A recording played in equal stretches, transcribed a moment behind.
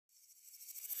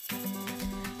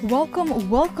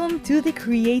Welcome to the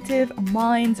Creative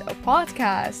Minds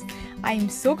podcast. I am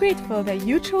so grateful that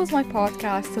you chose my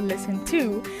podcast to listen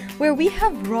to, where we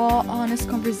have raw, honest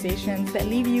conversations that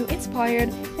leave you inspired,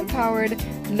 empowered,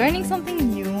 learning something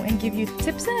new, and give you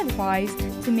tips and advice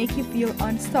to make you feel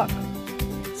unstuck.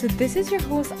 So this is your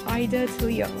host, Aida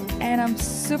Tleel, and I'm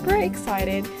super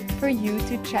excited for you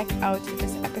to check out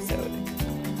this episode.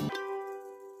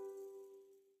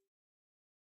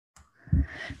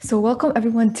 So welcome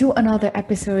everyone to another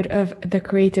episode of The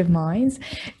Creative Minds.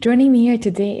 Joining me here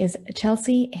today is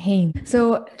Chelsea Haines.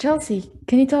 So Chelsea,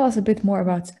 can you tell us a bit more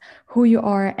about who you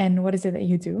are and what is it that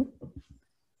you do?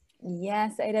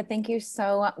 Yes, Aida, thank you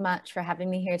so much for having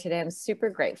me here today. I'm super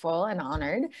grateful and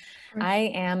honored.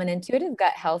 I am an intuitive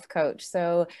gut health coach.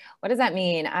 So what does that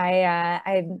mean?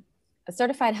 I'm a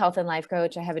certified health and life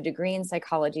coach. I have a degree in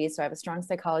psychology, so I have a strong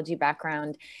psychology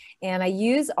background. And I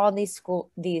use all these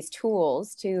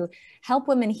tools to help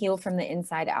women heal from the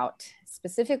inside out,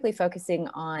 specifically focusing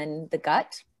on the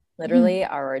gut, literally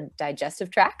our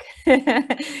digestive tract,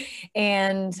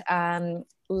 and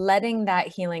letting that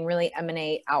healing really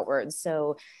emanate outwards.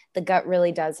 So the gut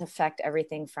really does affect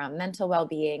everything from mental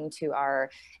well-being to our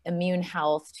immune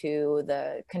health to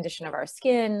the condition of our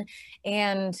skin.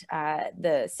 And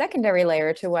the secondary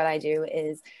layer to what I do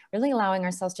is really allowing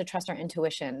ourselves to trust our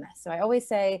intuition. So I always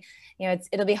say,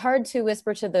 it'll be hard to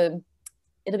listen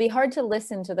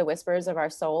to the whispers of our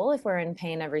soul if we're in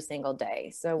pain every single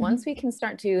day. So once we can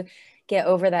start to get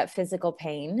over that physical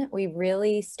pain, we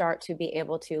really start to be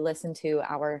able to listen to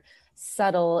our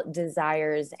subtle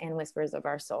desires and whispers of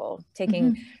our soul,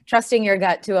 trusting your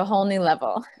gut to a whole new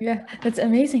level. Yeah, that's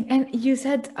amazing. And you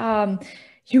said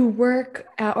you work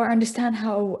or understand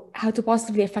how to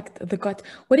positively affect the gut.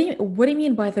 What do you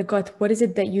mean by the gut? What is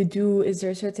it that you do? Is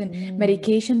there a certain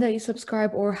medication that you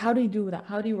subscribe, or how do you do that?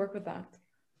 How do you work with that?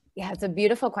 Yeah, it's a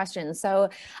beautiful question. So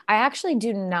I actually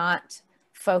do not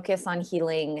focus on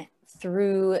healing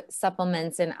through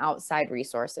supplements and outside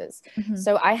resources.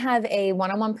 So I have a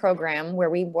one-on-one program where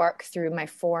we work through my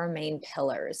 4 main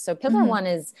pillars. So pillar 1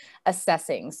 is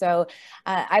assessing. So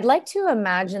I'd like to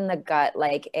imagine the gut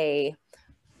like a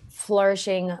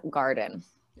flourishing garden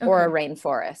or a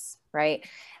rainforest, right?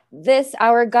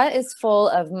 Our gut is full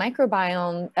of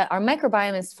microbiome. Our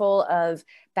microbiome is full of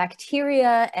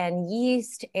bacteria and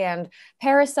yeast and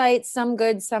parasites, some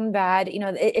good, some bad.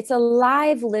 It's a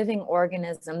live living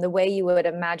organism, the way you would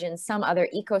imagine some other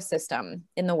ecosystem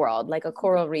in the world, like a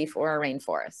coral reef or a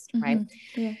rainforest, right?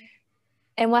 Yeah.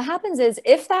 And what happens is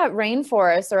if that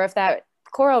rainforest or if that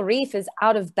coral reef is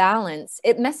out of balance,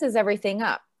 it messes everything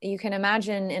up. You can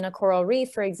imagine in a coral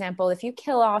reef, for example, if you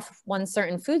kill off one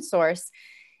certain food source,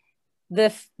 the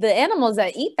animals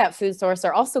that eat that food source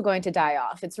are also going to die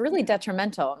off. It's really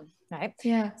detrimental, right?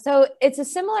 Yeah. So it's a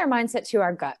similar mindset to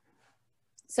our gut.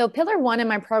 So pillar 1 in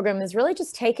my program is really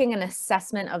just taking an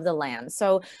assessment of the land.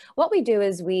 So what we do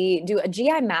is we do a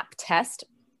GI map test.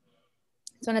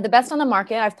 It's one of the best on the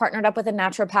market. I've partnered up with a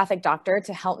naturopathic doctor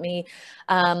to help me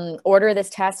order this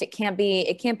test. It can't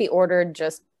be ordered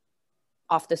just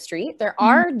off the street. There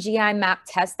are GI map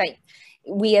tests that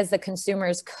we as the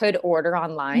consumers could order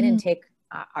online and take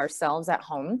ourselves at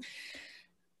home.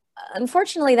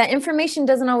 Unfortunately, that information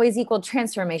doesn't always equal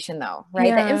transformation though, right?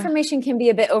 Yeah. The information can be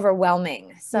a bit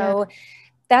overwhelming. So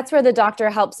that's where the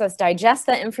doctor helps us digest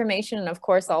that information. And of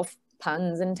course, all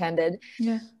puns intended.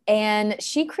 Yeah. And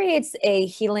she creates a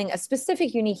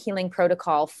specific unique healing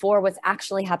protocol for what's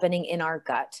actually happening in our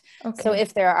gut. So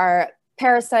if there are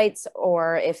parasites,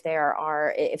 or if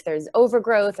there's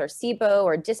overgrowth or SIBO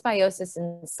or dysbiosis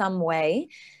in some way,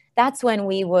 that's when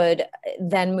we would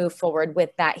then move forward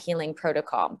with that healing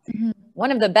protocol.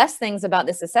 One of the best things about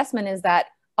this assessment is that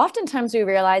oftentimes we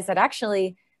realize that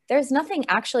actually there's nothing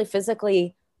actually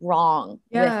physically wrong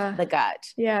with the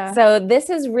gut. Yeah. So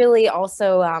this is really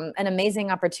also an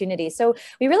amazing opportunity. So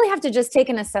we really have to just take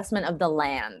an assessment of the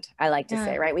land, I like to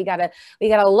say, right? We gotta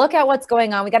look at what's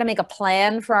going on. We gotta make a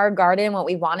plan for our garden, what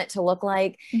we want it to look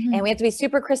like. And we have to be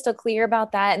super crystal clear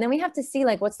about that. And then we have to see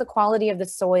like, what's the quality of the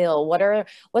soil?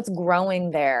 What's growing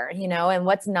there, and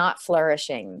what's not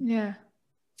flourishing. Yeah.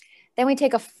 Then we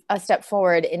take a step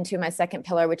forward into my second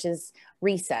pillar, which is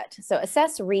reset. So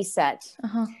assess, reset.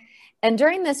 And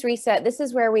during this reset, this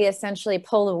is where we essentially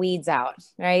pull the weeds out,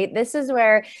 right? This is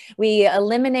where we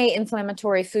eliminate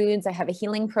inflammatory foods. I have a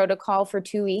healing protocol for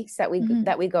 2 weeks that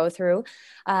we go through.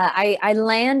 I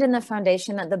land in the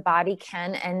foundation that the body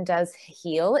can and does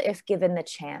heal if given the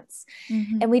chance.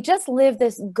 And we just live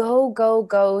this go, go,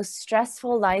 go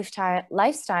stressful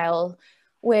lifestyle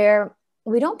where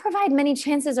we don't provide many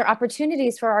chances or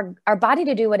opportunities for our body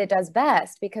to do what it does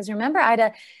best. Because remember,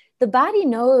 Ida, the body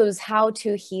knows how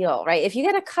to heal, right? If you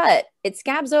get a cut, it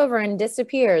scabs over and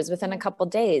disappears within a couple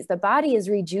of days. The body is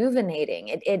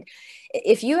rejuvenating.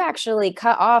 If you actually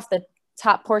cut off the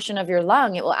top portion of your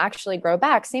lung, it will actually grow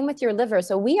back. Same with your liver.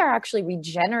 So we are actually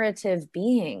regenerative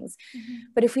beings.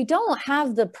 But if we don't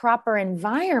have the proper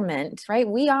environment, right,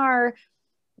 we are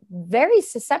very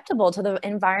susceptible to the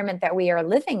environment that we are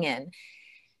living in.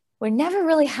 We never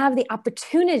really have the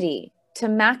opportunity to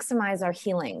maximize our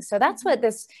healing. So that's what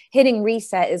this hitting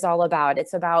reset is all about.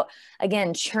 It's about,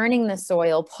 again, churning the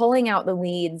soil, pulling out the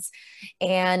weeds,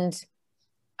 and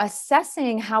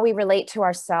assessing how we relate to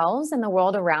ourselves and the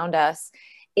world around us,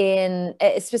 in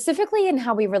specifically in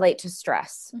how we relate to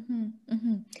stress.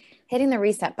 Hitting the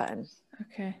reset button.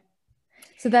 Okay.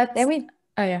 So that's, oh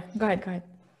yeah, go ahead.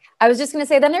 I was just going to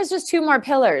say, then there's just two more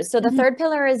pillars. So the third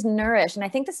pillar is nourish. And I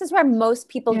think this is where most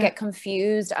people get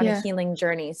confused on a healing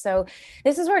journey. So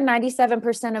this is where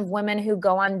 97% of women who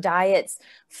go on diets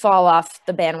fall off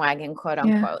the bandwagon, quote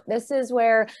unquote. This is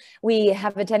where we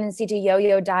have a tendency to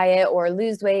yo-yo diet or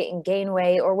lose weight and gain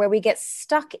weight, or where we get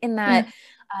stuck in that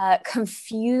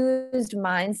confused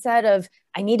mindset of,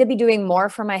 I need to be doing more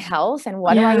for my health. And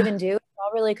what do I even do? It's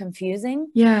all really confusing.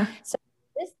 So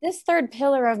this third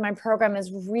pillar of my program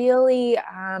is really,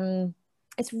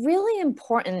 it's really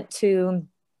important to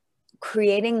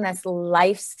creating this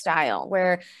lifestyle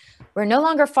where we're no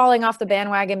longer falling off the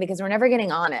bandwagon because we're never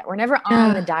getting on it. We're never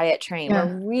on the diet train.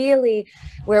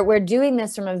 We're doing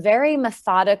this from a very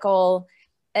methodical,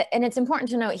 and it's important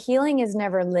to note, healing is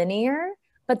never linear,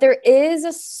 but there is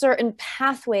a certain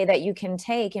pathway that you can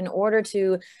take in order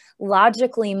to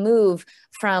logically move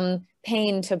from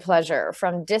pain to pleasure,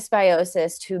 from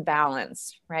dysbiosis to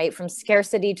balance, right? From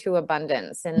scarcity to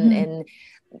abundance. And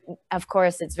of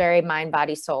course, it's very mind,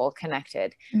 body, soul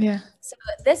connected. So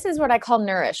this is what I call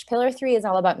nourish. Pillar 3 is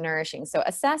all about nourishing. So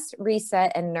assess,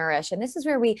 reset, and nourish. And this is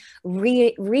where we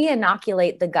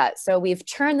re-inoculate the gut. So we've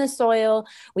churned the soil,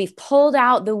 we've pulled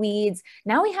out the weeds.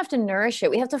 Now we have to nourish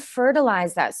it. We have to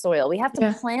fertilize that soil. We have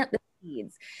to plant the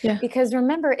seeds. Because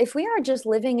remember, if we are just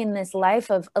living in this life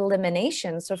of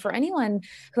elimination, so for anyone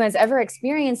who has ever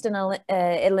experienced an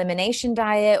elimination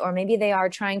diet, or maybe they are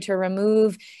trying to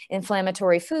remove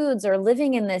inflammatory foods, or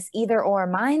living in this either or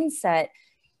mindset,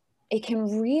 it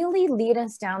can really lead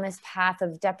us down this path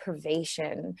of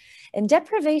deprivation. And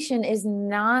deprivation is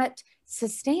not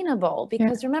sustainable,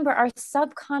 because remember, our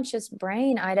subconscious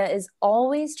brain, Ida, is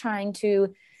always trying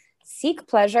to seek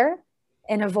pleasure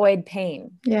and avoid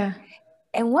pain.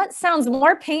 And what sounds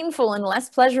more painful and less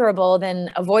pleasurable than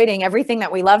avoiding everything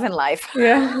that we love in life?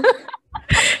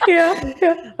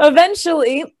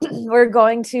 Eventually, we're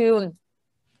going to,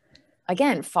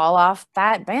 again, fall off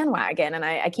that bandwagon. And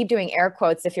I keep doing air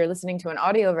quotes if you're listening to an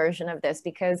audio version of this,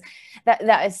 because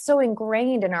that is so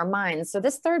ingrained in our minds. So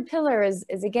this third pillar is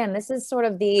again, this is sort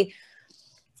of the,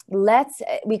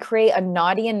 we create a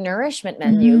naughty and nourishment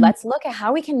menu. Let's look at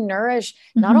how we can nourish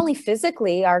not only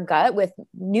physically our gut with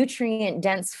nutrient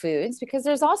dense foods, because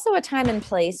there's also a time and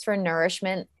place for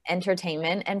nourishment,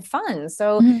 entertainment, and fun.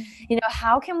 So, you know,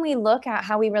 how can we look at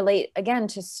how we relate again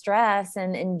to stress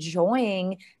and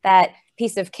enjoying that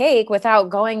piece of cake without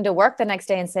going to work the next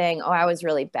day and saying, oh, I was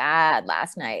really bad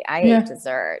last night. I ate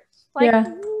dessert. Like,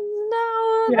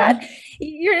 no, that,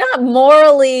 you're not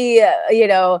morally,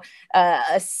 a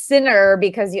sinner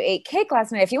because you ate cake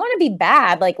last night. If you want to be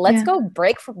bad, like, let's go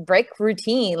break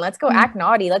routine. Let's go act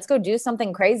naughty. Let's go do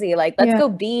something crazy. Like, let's go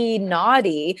be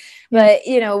naughty. But,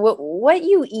 you know, what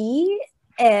you eat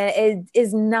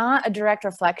is not a direct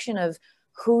reflection of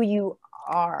who you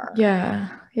are.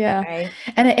 Right?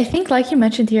 And I think, like you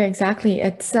mentioned here, exactly,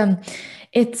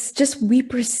 it's just we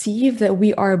perceive that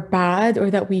we are bad or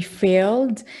that we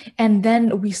failed, and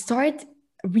then we start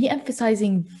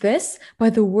re-emphasizing this by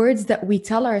the words that we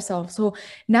tell ourselves. So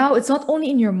now it's not only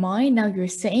in your mind, now you're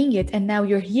saying it, and now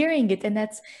you're hearing it, and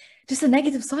that's just a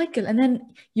negative cycle. And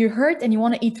then you hurt and you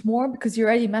want to eat more because you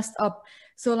already messed up.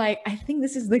 So like, I think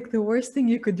this is like the worst thing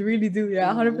you could really do.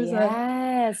 100%.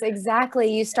 Yes,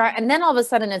 exactly. You start, and then all of a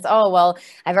sudden it's, oh, well,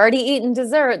 I've already eaten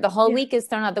dessert. The whole week is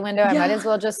thrown out the window. I might as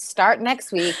well just start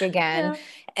next week again.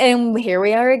 And here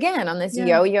we are again on this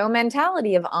yo-yo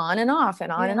mentality of on and off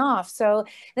and on and off. So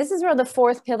this is where the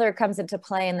fourth pillar comes into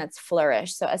play, and that's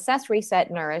flourish. So assess, reset,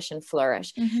 nourish, and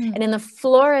flourish. And in the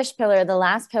flourish pillar, the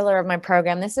last pillar of my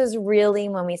program, this is really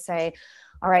when we say,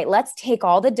 all right, let's take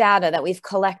all the data that we've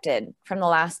collected from the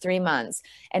last 3 months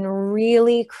and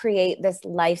really create this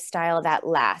lifestyle that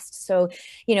lasts. So,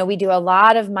 you know, we do a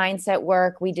lot of mindset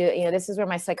work. We do, you know, this is where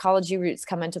my psychology roots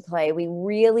come into play. We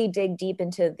really dig deep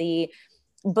into the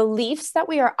beliefs that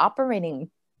we are operating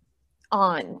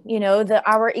on, you know,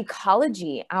 our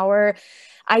ecology, our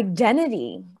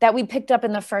identity that we picked up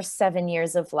in the first 7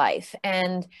 years of life.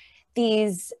 And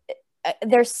these,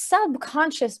 they're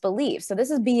subconscious beliefs. So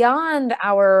this is beyond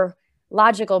our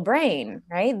logical brain,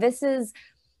 right? This is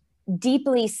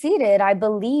deeply seated. I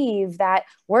believe that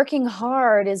working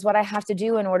hard is what I have to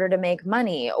do in order to make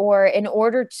money, or in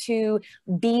order to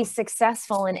be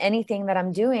successful in anything that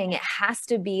I'm doing, it has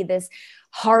to be this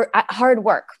hard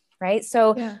work, right?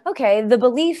 So, okay, the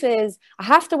belief is I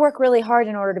have to work really hard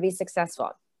in order to be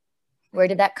successful. Where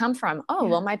did that come from? Oh,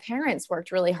 well, my parents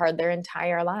worked really hard their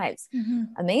entire lives.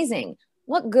 Amazing.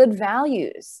 What good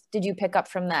values did you pick up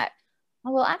from that?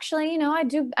 Oh, well, actually, you know, I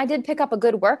did pick up a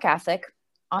good work ethic.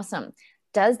 Awesome.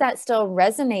 Does that still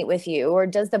resonate with you? Or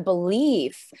does the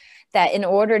belief that in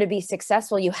order to be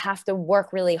successful, you have to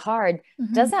work really hard,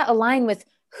 does that align with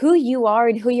who you are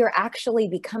and who you're actually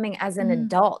becoming as an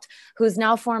adult who's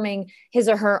now forming his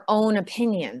or her own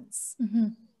opinions?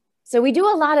 So we do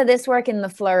a lot of this work in the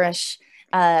flourish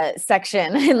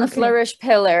section, in the flourish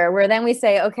pillar, where then we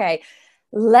say, okay,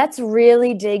 let's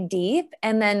really dig deep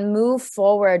and then move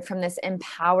forward from this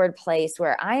empowered place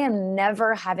where I am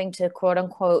never having to, quote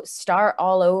unquote, start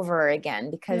all over again,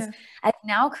 because I've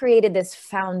now created this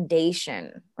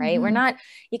foundation, right? We're not,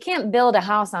 you can't build a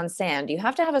house on sand. You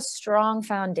have to have a strong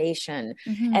foundation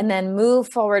and then move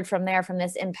forward from there, from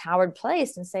this empowered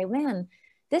place, and say, man,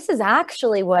 this is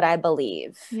actually what I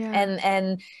believe.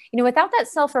 And, you know, without that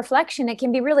self-reflection, it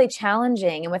can be really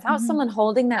challenging. And without someone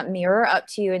holding that mirror up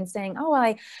to you and saying, oh,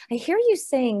 I hear you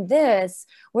saying this.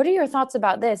 What are your thoughts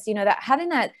about this? You know, that having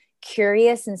that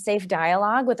curious and safe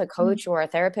dialogue with a coach or a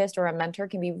therapist or a mentor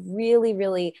can be really,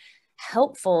 really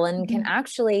helpful, and can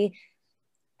actually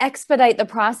expedite the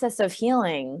process of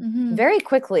healing very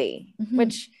quickly,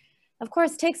 which of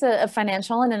course takes a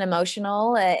financial and an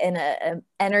emotional and an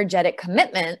energetic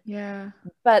commitment.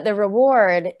 But the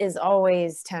reward is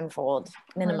always tenfold,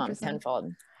 minimum 100%.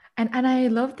 Tenfold. And I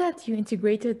love that you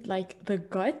integrated like the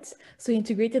gut. So you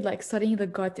integrated like studying the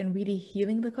gut and really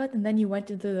healing the gut. And then you went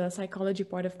into the psychology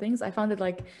part of things. I found it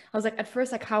like, I was like, at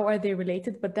first, like, how are they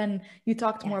related? But then you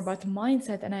talked more about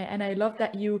mindset. And I love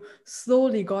that you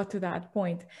slowly got to that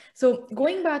point. So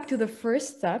going back to the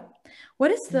first step, what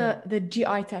is the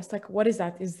GI test? Like, what is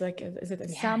that? Is it a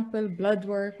sample, blood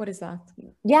work? What is that?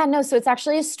 Yeah, no. So it's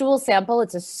actually a stool sample.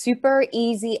 It's a super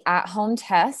easy at-home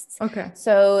test.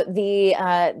 So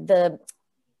the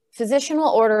physician will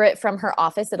order it from her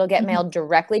office. It'll get mailed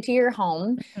directly to your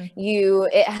home.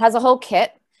 It has a whole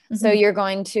kit. So you're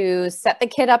going to set the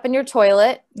kit up in your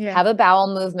toilet, have a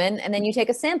bowel movement, and then you take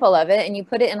a sample of it and you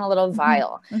put it in a little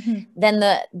vial.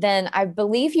 Then I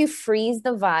believe you freeze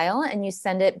the vial and you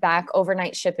send it back,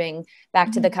 overnight shipping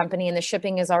back to the company, and the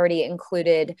shipping is already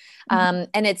included. And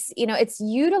it's, you know, it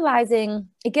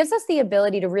gives us the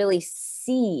ability to really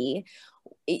see.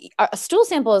 A stool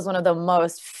sample is one of the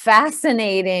most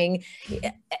fascinating,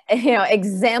 you know,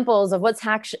 examples of what's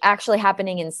actually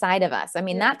happening inside of us. I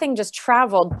mean, that thing just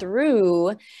traveled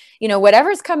through, you know,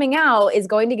 whatever's coming out is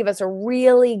going to give us a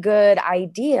really good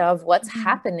idea of what's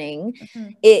happening,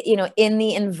 you know, in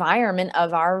the environment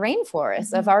of our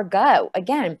rainforest, of our gut.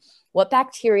 Again, what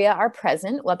bacteria are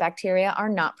present, what bacteria are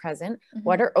not present,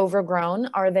 what are overgrown,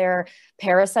 are there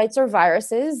parasites or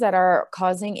viruses that are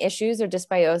causing issues or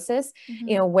dysbiosis?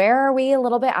 You know, where are we a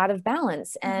little bit out of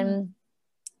balance? And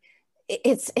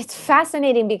it's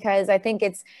fascinating, because I think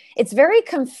it's very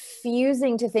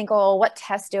confusing to think, oh, what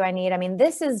test do I need? I mean,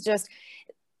 this is just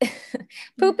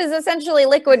poop is essentially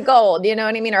liquid gold, you know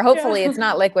what I mean? Or hopefully it's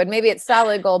not liquid, maybe it's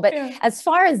solid gold. But as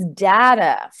far as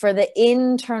data for the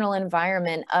internal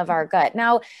environment of our gut,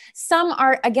 now some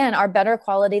are better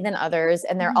quality than others,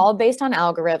 and they're all based on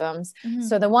algorithms.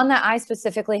 So the one that I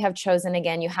specifically have chosen,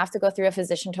 again, you have to go through a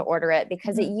physician to order it,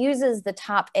 because it uses the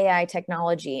top AI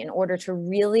technology in order to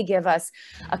really give us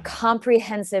a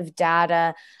comprehensive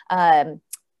data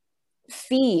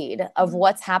feed of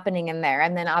what's happening in there.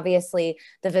 And then obviously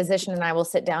the physician and I will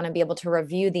sit down and be able to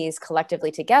review these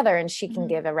collectively together, and she can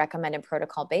give a recommended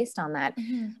protocol based on that.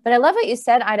 But I love what you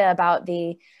said, Aida, about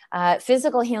the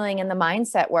physical healing and the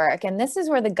mindset work. And this is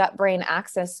where the gut-brain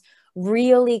axis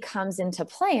really comes into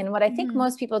play. And what I think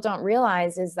most people don't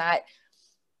realize is that,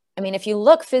 I mean, if you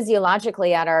look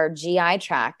physiologically at our GI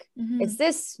tract, it's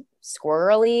this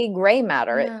squirrely gray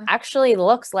matter. It actually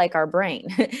looks like our brain.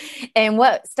 And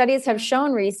what studies have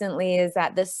shown recently is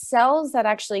that the cells that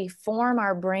actually form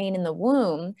our brain in the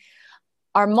womb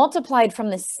are multiplied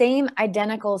from the same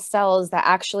identical cells that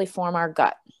actually form our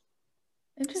gut.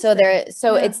 So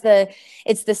it's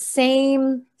the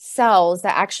same cells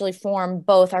that actually form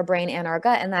both our brain and our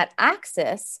gut. And that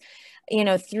axis, you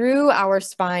know, through our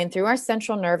spine, through our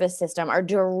central nervous system, are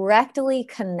directly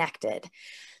connected.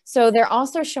 So they're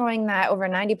also showing that over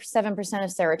 97%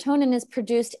 of serotonin is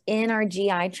produced in our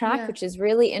GI tract, which is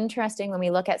really interesting when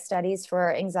we look at studies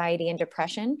for anxiety and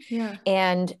depression.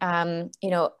 And,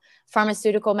 you know,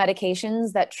 pharmaceutical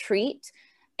medications that treat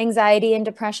anxiety and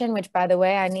depression, which, by the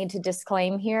way, I need to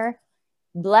disclaim here,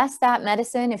 bless that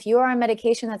medicine. If you are on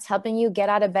medication that's helping you get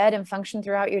out of bed and function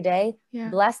throughout your day,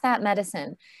 bless that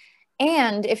medicine.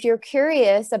 And if you're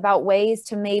curious about ways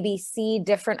to maybe see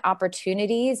different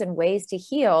opportunities and ways to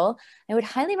heal, I would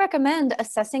highly recommend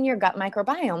assessing your gut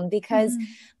microbiome, because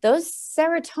those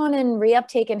serotonin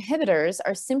reuptake inhibitors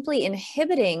are simply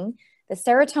inhibiting the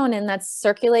serotonin that's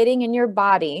circulating in your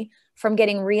body from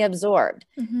getting reabsorbed.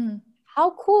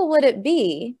 How cool would it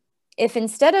be if,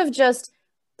 instead of just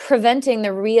preventing the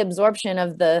reabsorption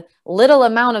of the little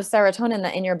amount of serotonin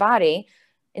that in your body,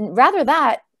 and rather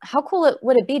that, how cool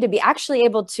would it be to be actually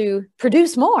able to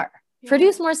produce more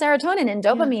serotonin and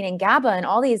dopamine and GABA and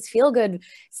all these feel good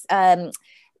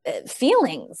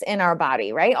feelings in our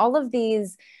body, right? All of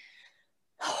these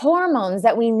hormones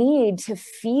that we need to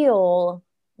feel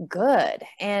good.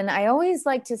 And I always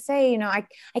like to say, you know,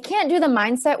 I can't do the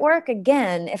mindset work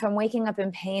again if I'm waking up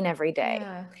in pain every day.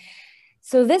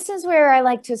 So this is where I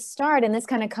like to start. And this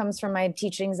kind of comes from my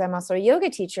teachings. I'm also a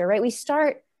yoga teacher, right? We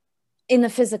start in the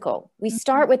physical. We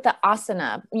start with the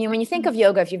asana. You know, when you think of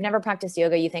yoga, if you've never practiced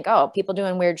yoga, you think, oh, people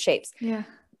doing weird shapes.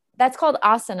 That's called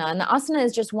asana. And the asana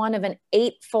is just one of an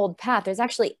 8-fold path. There's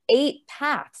actually 8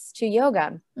 paths to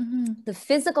yoga. The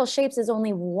physical shapes is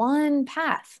only one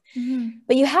path,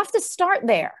 but you have to start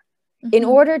there in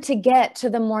order to get to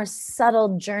the more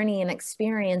subtle journey and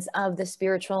experience of the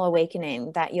spiritual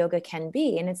awakening that yoga can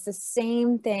be. And it's the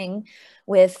same thing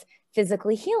with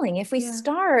physically healing. If we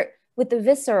start with the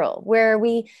visceral, where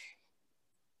we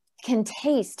can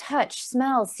taste, touch,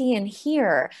 smell, see, and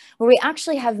hear, where we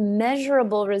actually have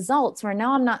measurable results, where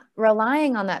now I'm not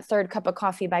relying on that 3rd cup of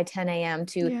coffee by 10 a.m.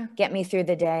 to get me through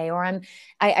the day, or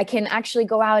I can actually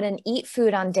go out and eat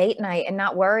food on date night and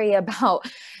not worry about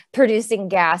producing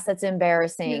gas that's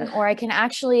embarrassing, or I can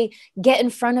actually get in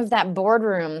front of that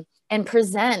boardroom and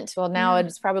present. Well, now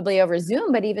it's probably over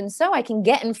Zoom, but even so, I can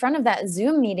get in front of that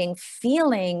Zoom meeting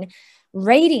feeling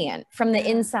radiant from the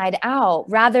inside out,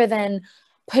 rather than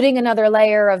putting another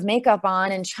layer of makeup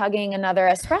on and chugging another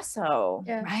espresso,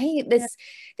 right? This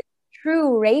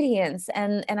true radiance.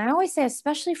 And I always say,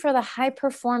 especially for the high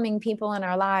performing people in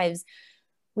our lives,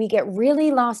 we get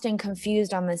really lost and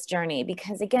confused on this journey,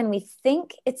 because again, we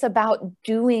think it's about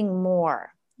doing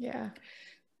more.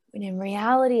 When in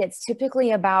reality, it's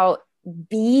typically about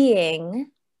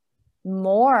being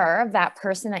more of that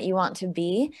person that you want to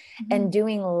be, and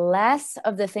doing less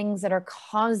of the things that are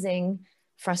causing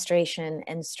frustration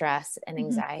and stress and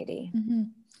anxiety.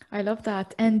 I love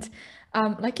that. And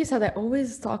like you said, I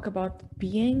always talk about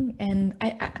being, and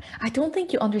I don't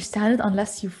think you understand it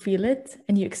unless you feel it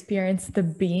and you experience the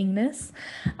beingness.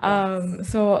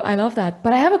 So I love that.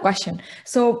 But I have a question.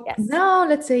 So now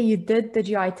let's say you did the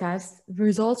GI test,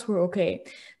 results were okay.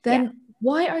 Then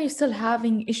why are you still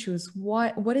having issues?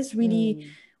 What is really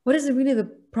the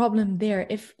problem there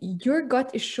if your gut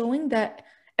is showing that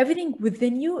everything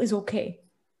within you is okay?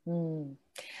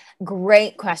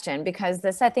 Great question, because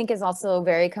this, I think, is also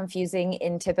very confusing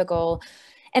in typical,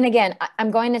 and again,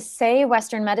 I'm going to say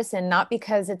Western medicine, not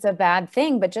because it's a bad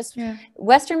thing, but just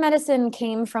Western medicine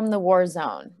came from the war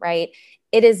zone, right?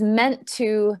 It is meant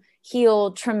to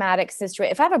heal traumatic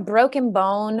situations. If I have a broken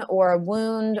bone or a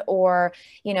wound, or,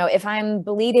 you know, if I'm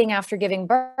bleeding after giving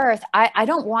birth, I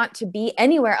don't want to be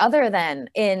anywhere other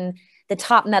than in the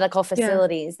top medical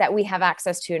facilities that we have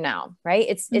access to now, right?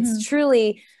 It's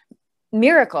truly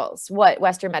miracles what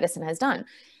Western medicine has done.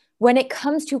 When it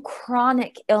comes to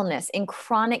chronic illness and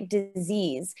chronic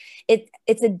disease,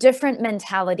 it's a different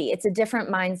mentality. It's a different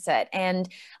mindset. And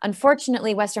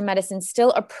unfortunately, Western medicine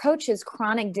still approaches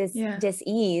chronic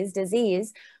disease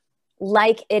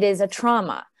like it is a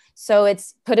trauma. So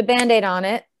it's put a Band-Aid on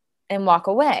it and walk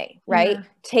away, right?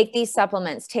 Take these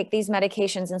supplements, take these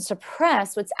medications, and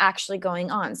suppress what's actually going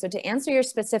on. So to answer your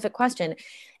specific question,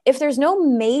 if there's no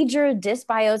major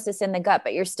dysbiosis in the gut,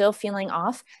 but you're still feeling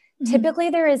off, typically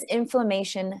there is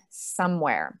inflammation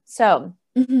somewhere. So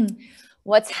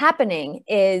what's happening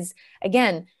is,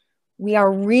 again, we are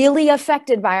really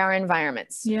affected by our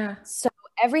environments. So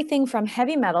everything from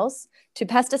heavy metals to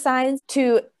pesticides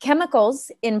to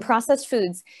chemicals in processed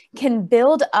foods can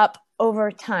build up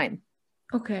over time.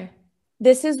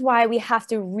 This is why we have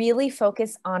to really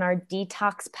focus on our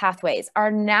detox pathways, our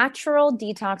natural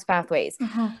detox pathways,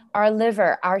 our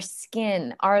liver, our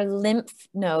skin, our lymph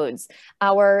nodes,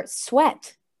 our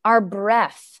sweat, our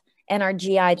breath, and our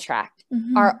GI tract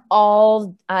are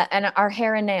all, and our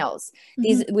hair and nails.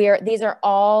 These are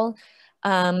all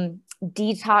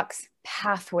detox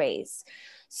pathways.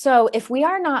 So if we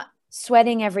are not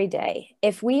sweating every day,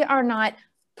 if we are not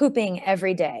pooping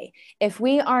every day, if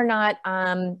we are not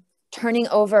turning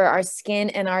over our skin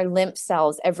and our lymph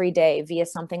cells every day via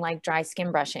something like dry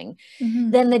skin brushing,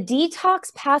 then the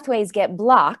detox pathways get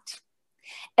blocked,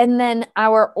 and then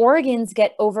our organs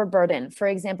get overburdened. For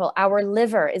example, our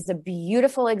liver is a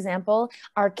beautiful example.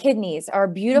 Our kidneys are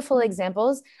beautiful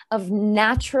examples of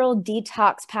natural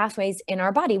detox pathways in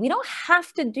our body. We don't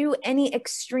have to do any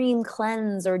extreme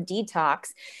cleanse or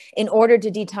detox in order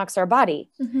to detox our body.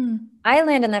 I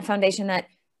land in that foundation that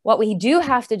what we do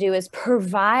have to do is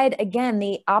provide, again,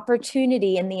 the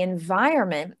opportunity and the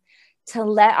environment to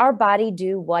let our body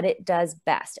do what it does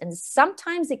best. And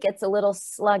sometimes it gets a little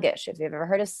sluggish. If you've ever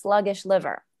heard of sluggish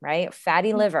liver, right?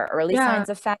 Fatty liver, early signs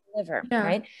of fatty liver,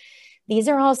 right? These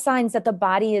are all signs that the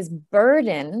body is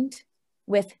burdened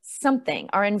with something,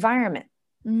 our environment.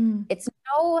 It's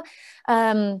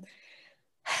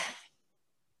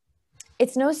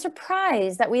no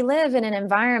surprise that we live in an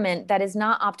environment that is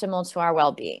not optimal to our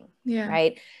well-being,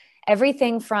 right?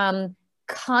 Everything from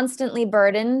constantly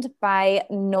burdened by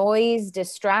noise,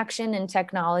 distraction, and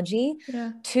technology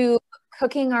to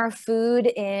cooking our food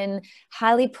in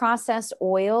highly processed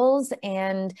oils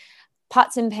and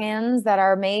pots and pans that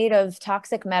are made of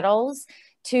toxic metals,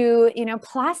 to, you know,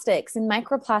 plastics and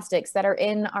microplastics that are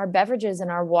in our beverages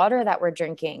and our water that we're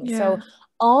drinking. So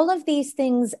all of these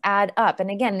things add up.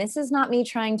 And again, this is not me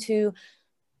trying to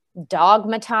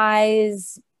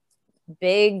dogmatize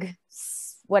big,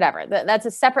 whatever. That's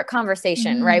a separate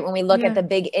conversation, right? When we look at the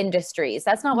big industries,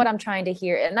 that's not what I'm trying to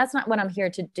hear. And that's not what I'm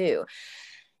here to do.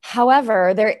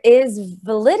 However, there is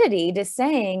validity to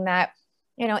saying that,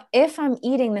 you know, if I'm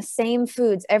eating the same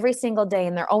foods every single day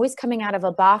and they're always coming out of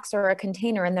a box or a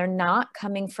container and they're not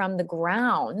coming from the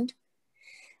ground,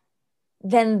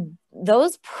 then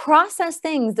those processed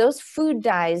things, those food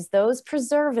dyes, those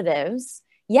preservatives,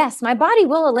 yes, my body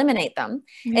will eliminate them.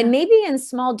 And maybe in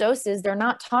small doses, they're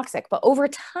not toxic, but over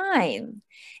time,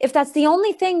 if that's the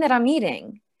only thing that I'm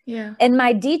eating, and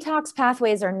my detox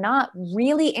pathways are not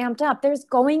really amped up, there's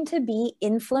going to be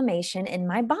inflammation in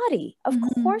my body. Of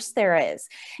course there is.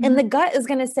 And the gut is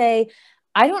going to say,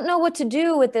 I don't know what to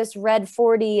do with this red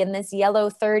 40 and this yellow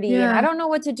 30. And I don't know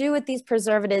what to do with these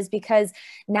preservatives because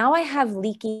now I have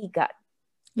leaky gut.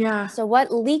 So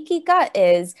what leaky gut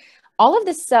is, all of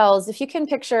the cells, if you can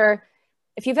picture,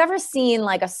 if you've ever seen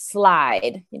like a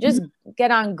slide, you just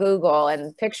get on Google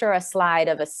and picture a slide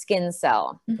of a skin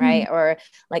cell, right? Or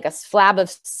like a flab of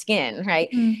skin, right?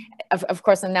 Of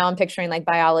course, now I'm picturing like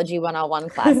biology 101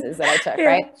 classes that I took,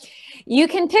 right? You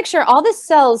can picture all the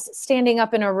cells standing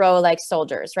up in a row like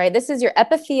soldiers, right? This is your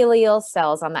epithelial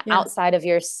cells on the outside of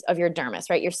your dermis,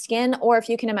 right? Your skin, or if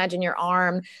you can imagine your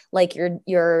arm, like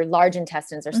your large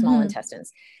intestines or small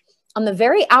intestines. On the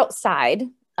very outside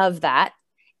of that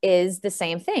is the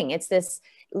same thing. It's this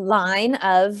line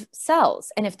of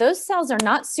cells. And if those cells are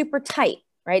not super tight,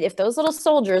 right? If those little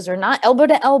soldiers are not elbow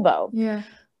to elbow,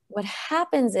 what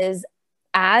happens is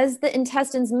as the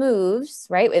intestines moves,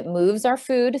 right? It moves our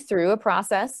food through a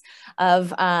process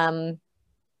of,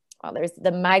 well, there's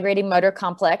the migrating motor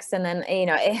complex. And then, you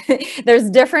know,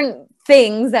 there's different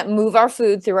things that move our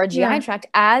food through our GI tract.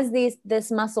 As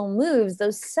this muscle moves,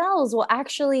 those cells will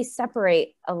actually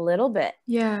separate a little bit.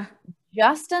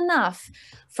 Just enough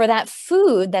for that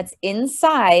food that's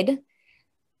inside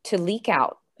to leak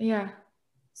out.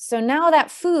 So now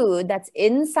that food that's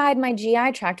inside my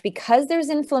GI tract, because there's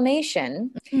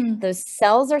inflammation, those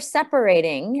cells are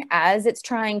separating as it's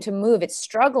trying to move. It's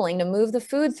struggling to move the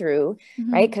food through,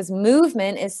 right? Because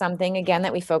movement is something, again,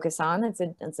 that we focus on. It's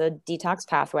a detox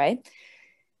pathway.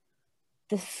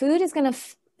 The food is going to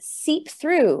seep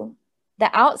through the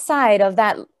outside of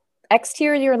that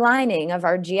exterior lining of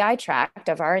our GI tract,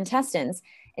 of our intestines,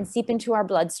 and seep into our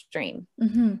bloodstream.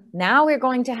 Now we're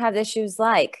going to have issues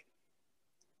like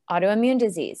autoimmune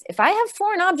disease. If I have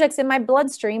foreign objects in my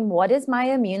bloodstream, what is my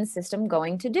immune system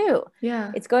going to do?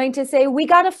 It's going to say, we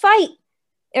got to fight.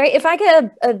 Right? If I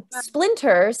get a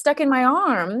splinter stuck in my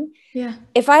arm,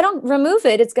 if I don't remove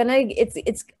it,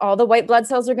 it's all the white blood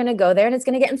cells are going to go there and it's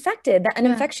going to get infected. An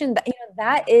infection,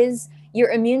 that is your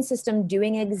immune system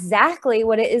doing exactly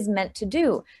what it is meant to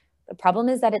do. The problem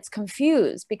is that it's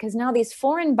confused because now these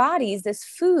foreign bodies, this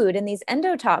food and these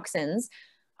endotoxins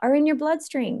are in your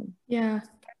bloodstream. They're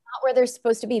not where they're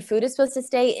supposed to be. Food is supposed to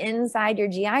stay inside your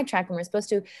GI tract, and we're supposed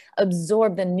to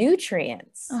absorb the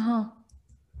nutrients.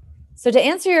 So to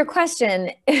answer your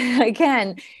question,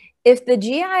 again, if the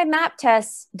GI map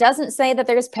test doesn't say that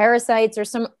there's parasites or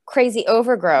some crazy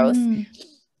overgrowth,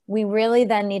 we really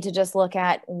then need to just look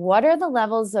at what are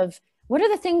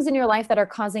the things in your life that are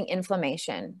causing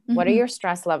inflammation? What are your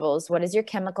stress levels? What is your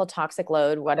chemical toxic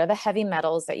load? What are the heavy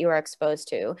metals that you are exposed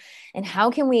to? And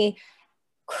how can we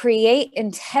create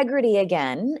integrity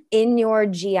again in your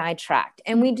GI tract?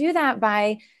 And we do that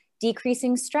by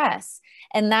decreasing stress.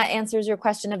 And that answers your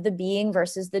question of the being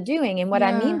versus the doing. And what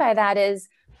I mean by that is,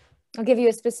 I'll give you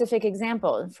a specific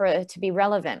example for it to be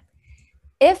relevant.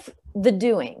 If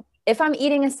I'm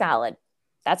eating a salad,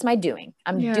 that's my doing.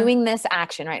 I'm doing this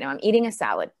action right now. I'm eating a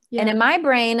salad. And in my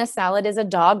brain, a salad is a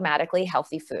dogmatically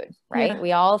healthy food, right?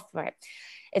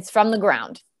 It's from the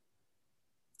ground.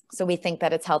 So we think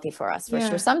that it's healthy for us.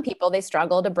 For some people, they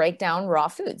struggle to break down raw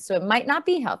foods. So it might not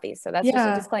be healthy. So that's just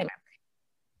a disclaimer.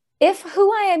 If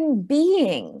who I am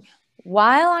being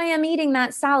while I am eating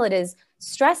that salad is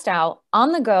stressed out,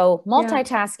 on the go,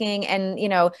 multitasking, and,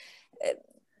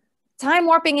 time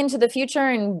warping into the future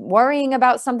and worrying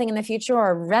about something in the future,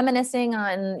 or reminiscing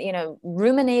on,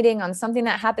 ruminating on something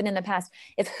that happened in the past.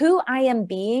 If who I am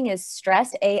being is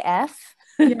stressed AF,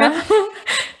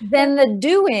 then the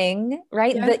doing,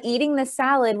 right, the eating the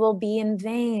salad will be in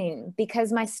vain,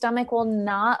 because my stomach will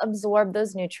not absorb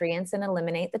those nutrients and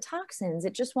eliminate the toxins.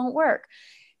 It just won't work,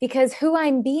 because who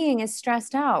I'm being is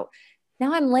stressed out.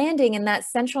 Now I'm landing in that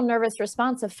central nervous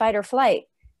response of fight or flight.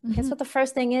 Guess what the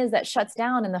first thing is that shuts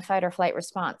down in the fight or flight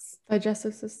response?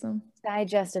 Digestive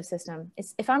system.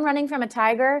 If I'm running from a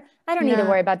tiger, I don't need to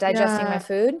worry about digesting my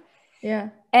food.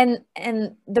 And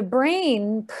the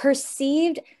brain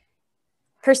perceived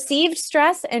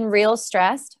stress and real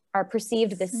stress are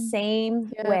perceived the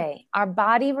same way. Our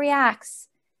body reacts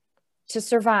to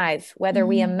survive, whether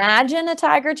we imagine a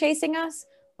tiger chasing us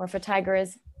or if a tiger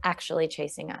is actually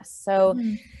chasing us. So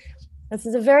this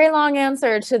is a very long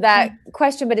answer to that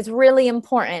question, but it's really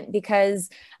important, because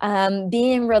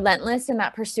being relentless in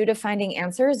that pursuit of finding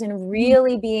answers and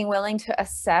really being willing to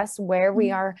assess where we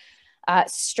are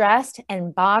stressed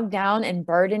and bogged down and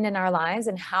burdened in our lives,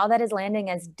 and how that is landing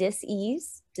as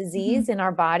disease in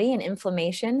our body and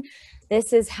inflammation.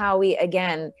 This is how we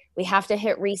have to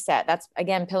hit reset. That's,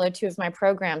 again, pillar 2 of my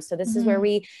program. So this is where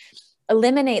we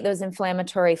eliminate those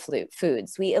inflammatory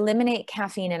foods. We eliminate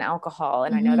caffeine and alcohol.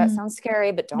 And I know that sounds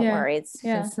scary, but don't worry.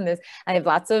 I have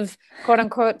lots of quote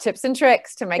unquote tips and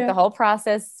tricks to make the whole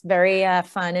process very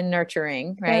fun and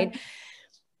nurturing, right?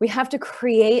 We have to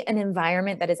create an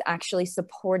environment that is actually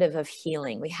supportive of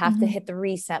healing. We have to hit the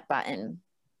reset button.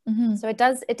 So it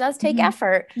does take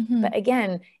effort, but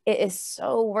again, it is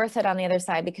so worth it on the other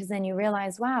side, because then you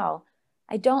realize, wow,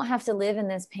 I don't have to live in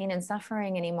this pain and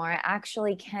suffering anymore. I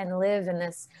actually can live in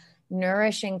this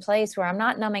nourishing place where I'm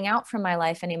not numbing out from my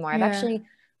life anymore. I've actually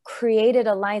created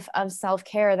a life of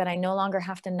self-care that I no longer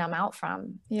have to numb out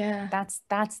from.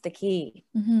 That's the key.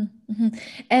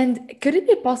 And could it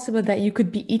be possible that you could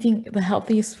be eating the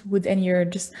healthiest food and you're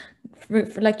just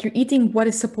like you're eating what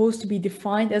is supposed to be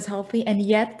defined as healthy, and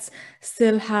yet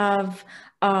still have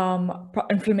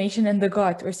inflammation in the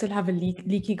gut, or still have a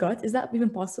leaky gut? Is that even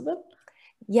possible?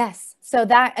 Yes. So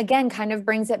that, again, kind of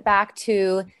brings it back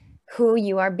to who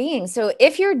you are being. So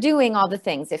if you're doing all the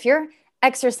things, if you're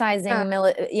exercising,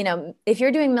 if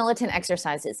you're doing militant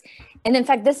exercises, and in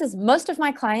fact, most of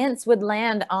my clients would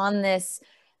land on this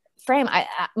frame.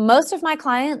 Most of my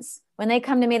clients, when they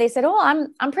come to me, they said, oh,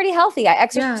 I'm pretty healthy. I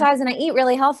exercise and I eat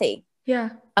really healthy.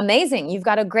 Amazing. You've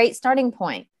got a great starting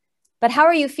point. But how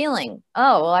are you feeling?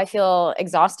 Oh, well, I feel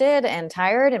exhausted and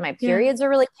tired, and my periods are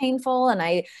really painful, and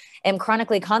I am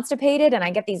chronically constipated, and I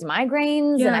get these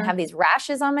migraines, and I have these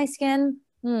rashes on my skin.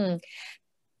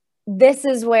 This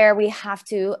is where we have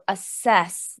to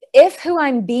assess if who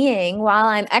I'm being while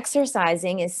I'm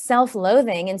exercising is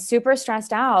self-loathing and super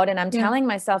stressed out, and I'm telling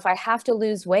myself I have to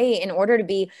lose weight in order to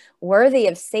be worthy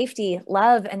of safety,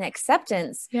 love, and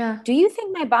acceptance. Do you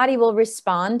think my body will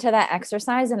respond to that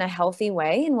exercise in a healthy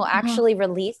way and will actually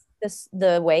release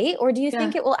the weight? Or do you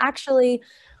think it will actually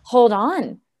hold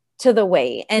on to the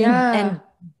weight and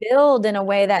build in a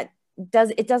way that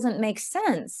doesn't make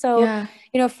sense? So,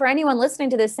 for anyone listening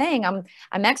to this saying, I'm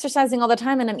exercising all the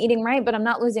time and I'm eating right, but I'm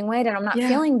not losing weight and I'm not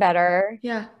feeling better.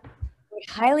 I would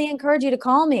highly encourage you to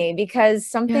call me, because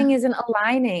something isn't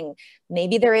aligning.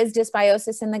 Maybe there is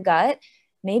dysbiosis in the gut.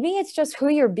 Maybe it's just who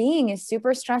you're being is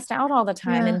super stressed out all the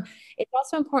time. And it's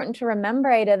also important to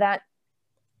remember, Aida, that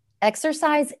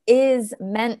exercise is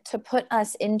meant to put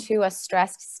us into a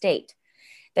stressed state.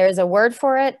 There's a word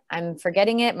for it. I'm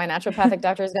forgetting it. My naturopathic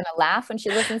doctor is going to laugh when she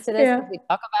listens to this because we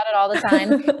talk about it all the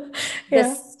time.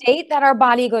 The state that our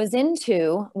body goes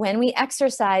into when we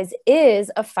exercise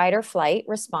is a fight or flight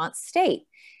response state.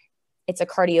 It's a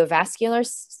cardiovascular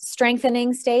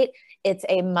strengthening state. It's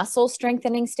a muscle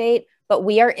strengthening state, but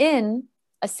we are in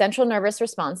a central nervous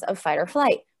response of fight or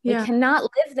flight. We cannot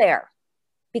live there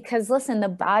because listen, the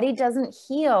body doesn't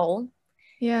heal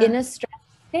in a stress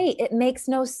state. It makes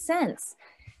no sense.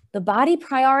 The body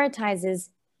prioritizes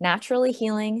naturally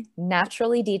healing,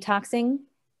 naturally detoxing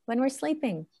when we're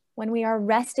sleeping, when we are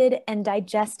rested and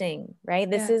digesting, right?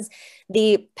 This is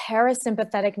the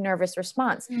parasympathetic nervous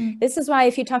response. This is why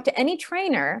if you talk to any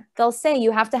trainer, they'll say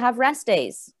you have to have rest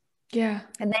days.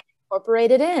 And they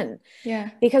incorporate it in.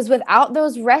 Because without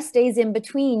those rest days in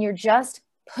between, you're just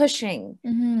pushing.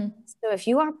 So if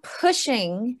you are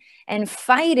pushing and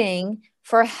fighting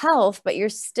for health, but you're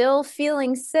still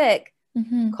feeling sick,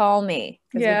 call me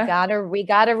because we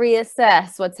gotta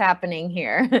reassess what's happening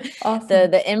here.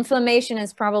 The inflammation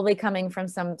is probably coming from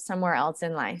somewhere else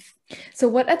in life. So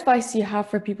what advice do you have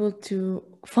for people to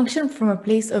function from a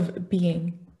place of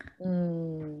being?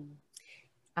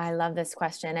 I love this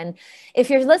question. And if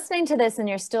you're listening to this and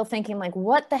you're still thinking like,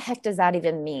 what the heck does that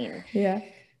even mean?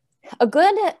 A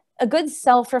good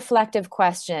self-reflective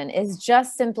question is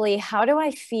just simply, how do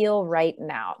I feel right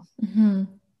now?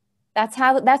 That's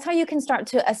how you can start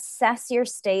to assess your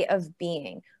state of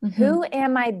being. Who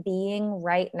am I being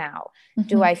right now?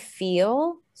 Do I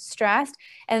feel stressed?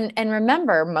 And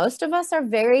remember, most of us are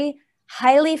very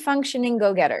highly functioning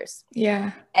go-getters.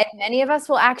 And many of us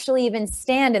will actually even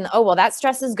stand and, oh, well, that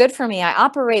stress is good for me. I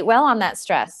operate well on that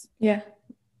stress.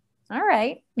 All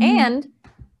right. And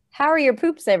how are your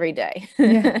poops every day?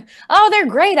 Oh, they're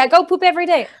great. I go poop every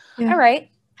day. All right.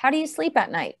 How do you sleep at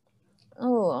night?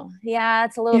 Oh, yeah,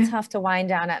 it's a little tough to wind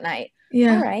down at night.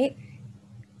 All right.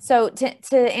 So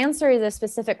to answer the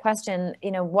specific question,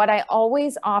 what I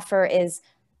always offer is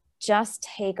just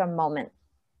take a moment.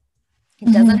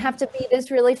 It doesn't have to be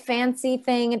this really fancy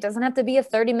thing. It doesn't have to be a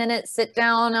 30-minute sit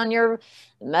down on your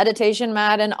meditation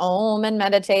mat and om and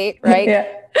meditate, right?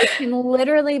 It can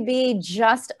literally be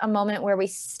just a moment where we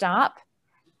stop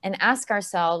and ask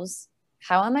ourselves,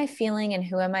 how am I feeling and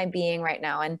who am I being right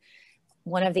now? And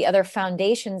one of the other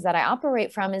foundations that I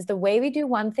operate from is the way we do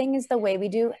one thing is the way we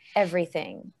do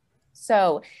everything.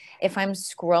 So if I'm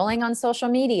scrolling on social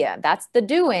media, that's the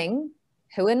doing.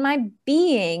 Who am I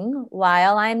being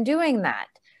while I'm doing that?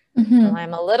 Well,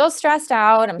 I'm a little stressed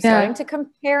out. I'm starting to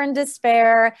compare and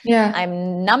despair.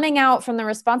 I'm numbing out from the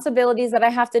responsibilities that I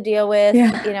have to deal with,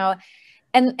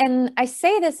 and I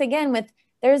say this again with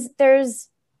there's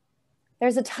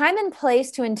a time and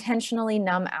place to intentionally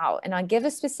numb out. And I'll give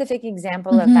a specific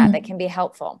example of that can be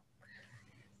helpful.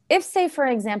 If, say, for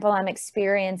example, I'm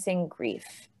experiencing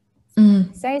grief,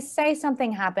 say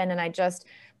something happened and I just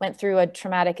went through a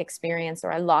traumatic experience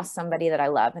or I lost somebody that I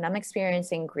love and I'm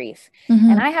experiencing grief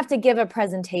and I have to give a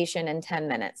presentation in 10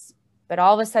 minutes, but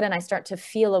all of a sudden I start to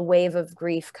feel a wave of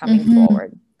grief coming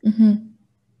forward.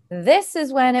 This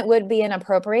is when it would be an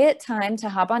appropriate time to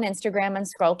hop on Instagram and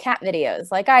scroll cat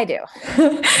videos like I do.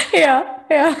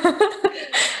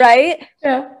 Right?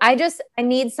 I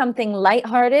need something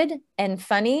lighthearted and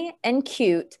funny and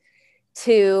cute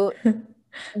to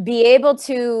be able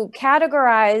to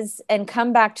categorize and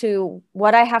come back to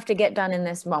what I have to get done in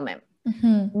this moment.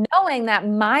 Knowing that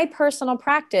my personal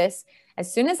practice,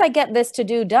 as soon as I get this to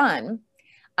do done,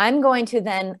 I'm going to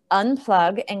then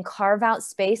unplug and carve out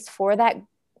space for that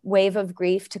wave of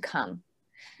grief to come.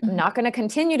 I'm not going to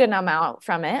continue to numb out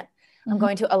from it. I'm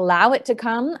going to allow it to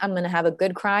come. I'm going to have a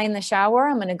good cry in the shower.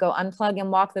 I'm going to go unplug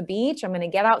and walk the beach. I'm going to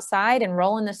get outside and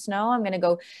roll in the snow. I'm going to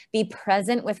go be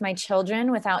present with my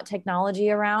children without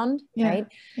technology around, right?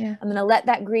 I'm going to let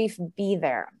that grief be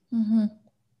there.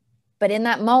 But in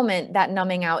that moment, that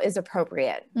numbing out is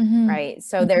appropriate, right?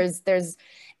 So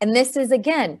and this is,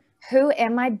 again, who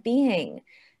am I being?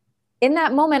 In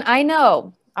that moment, I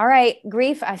know, all right,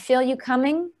 grief, I feel you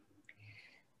coming.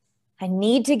 I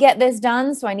need to get this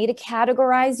done, so I need to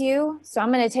categorize you. So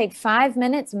I'm going to take 5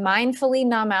 minutes, mindfully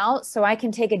numb out so I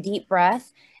can take a deep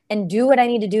breath and do what I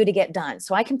need to do to get done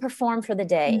so I can perform for the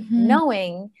day,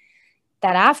 knowing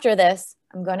that after this,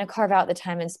 I'm going to carve out the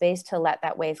time and space to let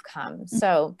that wave come.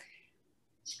 So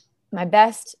my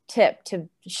best tip to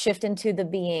shift into the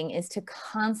being is to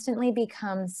constantly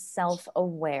become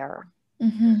self-aware.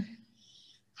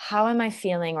 How am I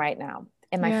feeling right now?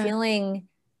 Am I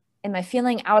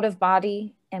feeling out of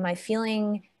body? Am I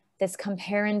feeling this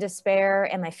compare and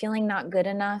despair? Am I feeling not good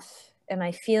enough? Am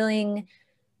I feeling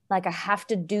like I have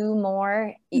to do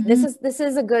more? This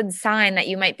is a good sign that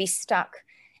you might be stuck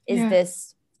is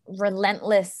this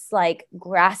relentless, like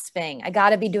grasping. I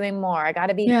got to be doing more. I got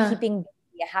to be keeping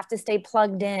busy. I have to stay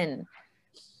plugged in.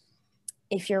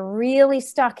 If you're really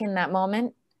stuck in that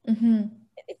moment,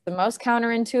 it's the most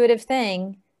counterintuitive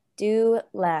thing. Do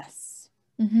less.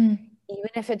 Even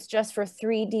if it's just for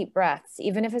 3 deep breaths,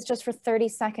 even if it's just for 30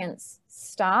 seconds,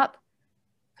 stop,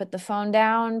 put the phone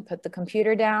down, put the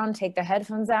computer down, take the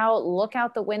headphones out, look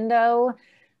out the window,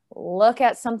 look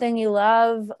at something you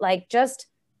love. Like, just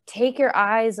take your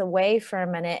eyes away for a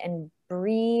minute and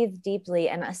breathe deeply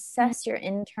and assess your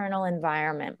internal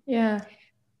environment.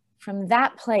 From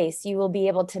that place, you will be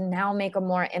able to now make a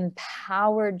more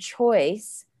empowered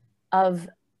choice of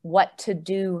what to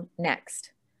do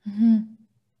next.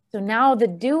 So now the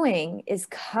doing is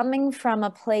coming from a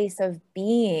place of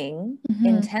being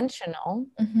intentional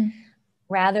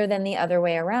rather than the other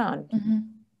way around.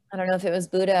 I don't know if it was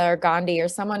Buddha or Gandhi or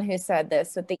someone who said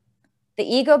this, but the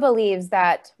ego believes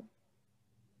that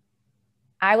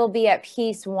I will be at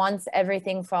peace once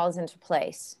everything falls into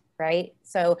place, right?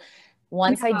 So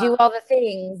once I do all the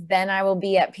things, then I will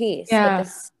be at peace. But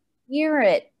the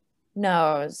spirit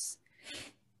knows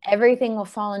everything will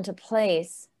fall into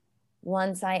place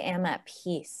once I am at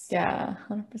peace.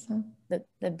 100%.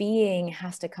 The being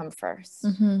has to come first.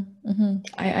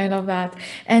 I love that.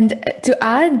 And to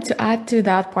add to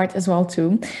that part as well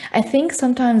too, I think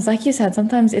sometimes, like you said,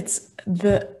 sometimes it's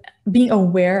the being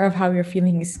aware of how you're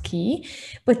feeling is key,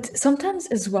 but sometimes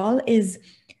as well is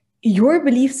your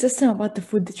belief system about the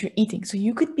food that you're eating. So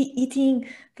you could be eating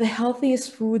the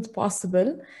healthiest food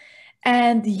possible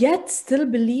and yet still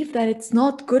believe that it's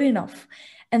not good enough.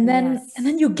 And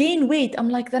then you gain weight. I'm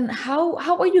like, then how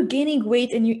are you gaining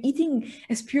weight and you're eating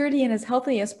as purely and as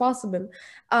healthy as possible?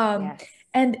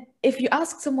 And if you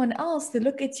ask someone else, they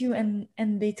look at you and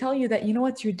they tell you that, you know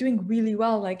what, you're doing really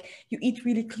well, like you eat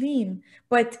really clean.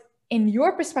 But in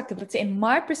your perspective, let's say in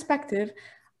my perspective,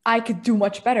 I could do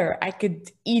much better. I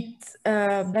could eat,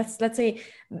 let's say,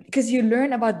 because you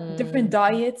learn about different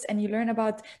diets and you learn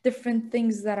about different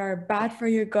things that are bad for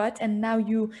your gut. And now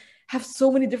you have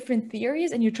so many different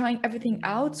theories and you're trying everything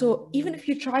out. So even if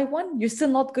you try one, you're still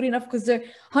not good enough because there are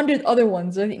 100 other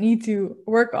ones that you need to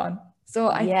work on. So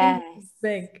I think it's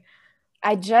big.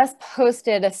 I just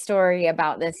posted a story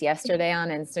about this yesterday on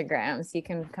Instagram. So you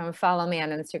can come follow me on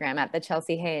Instagram at the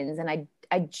Chelsea Haines. And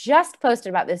I just posted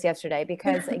about this yesterday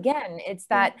because again, it's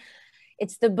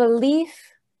it's the belief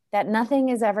that nothing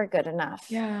is ever good enough.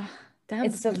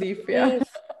 It's the belief.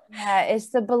 It's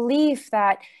the belief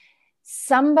that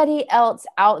somebody else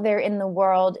out there in the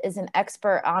world is an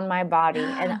expert on my body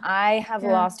and I have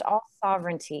lost all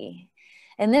sovereignty.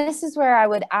 And this is where I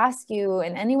would ask you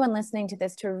and anyone listening to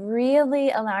this to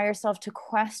really allow yourself to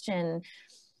question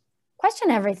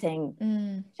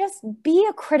everything. Just be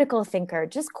a critical thinker.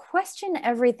 Just question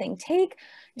everything. Take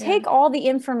all the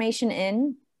information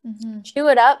in, chew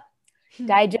it up,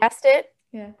 digest it,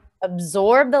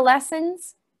 absorb the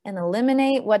lessons, and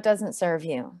eliminate what doesn't serve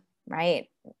you, right?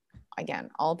 Again,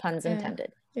 all puns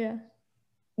intended.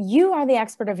 You are the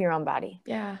expert of your own body.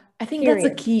 I think that's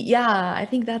a key. I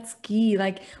think that's key.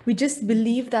 Like, we just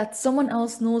believe that someone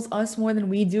else knows us more than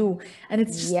we do. And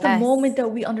it's just the moment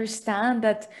that we understand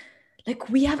that, like,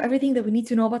 we have everything that we need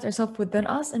to know about ourselves within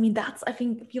us. I mean, I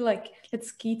feel like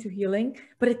it's key to healing,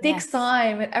 but it takes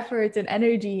time and effort and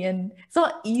energy, and it's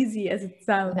not easy as it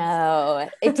sounds. No,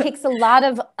 it takes a lot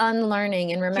of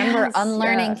unlearning. And remember,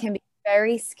 unlearning can be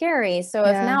very scary. So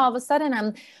if now all of a sudden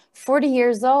I'm 40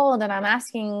 years old and I'm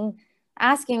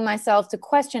asking myself to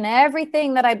question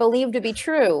everything that I believe to be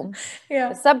true,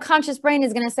 the subconscious brain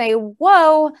is going to say,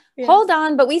 whoa, hold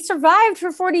on, but we survived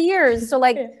for 40 years. So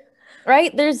like,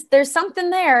 right, there's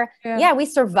something there. We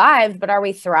survived, but are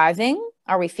we thriving?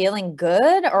 Are we feeling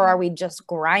good? Or are we just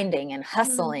grinding and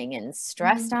hustling and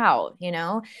stressed out? You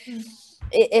know,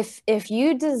 if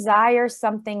you desire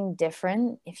something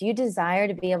different, if you desire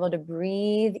to be able to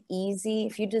breathe easy,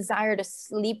 if you desire to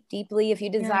sleep deeply, if you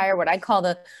desire what I call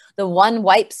the one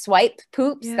wipe swipe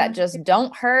poops that just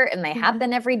don't hurt and they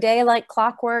happen every day like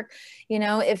clockwork, you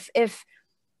know, if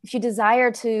you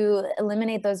desire to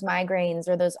eliminate those migraines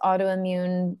or those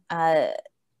autoimmune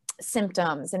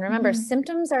symptoms, and remember,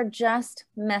 symptoms are just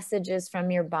messages from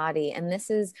your body. And this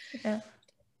is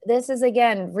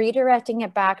again, redirecting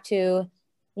it back to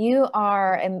you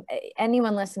are, and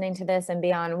anyone listening to this and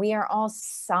beyond, we are all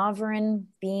sovereign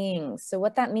beings. So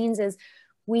what that means is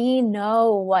we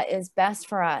know what is best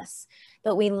for us,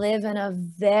 but we live in a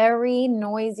very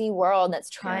noisy world that's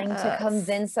trying to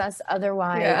convince us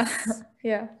otherwise.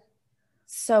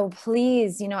 So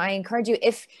please, you know, I encourage you,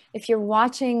 if you're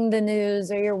watching the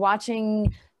news or you're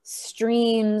watching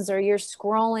streams or you're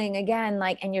scrolling again,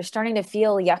 like, and you're starting to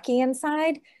feel yucky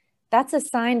inside, that's a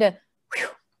sign to, whew,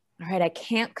 all right, I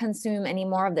can't consume any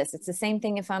more of this. It's the same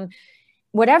thing if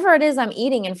whatever it is I'm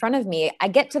eating in front of me, I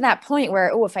get to that point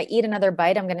where, oh, if I eat another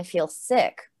bite, I'm going to feel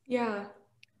sick. Yeah.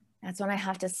 That's when I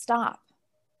have to stop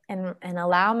and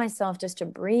allow myself just to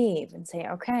breathe and say,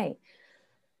 okay,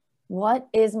 what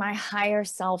is my higher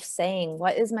self saying?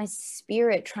 What is my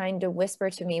spirit trying to whisper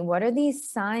to me? What are these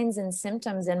signs and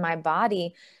symptoms in my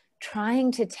body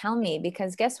trying to tell me?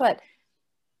 Because guess what?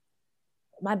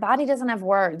 My body doesn't have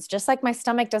words, just like my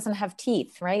stomach doesn't have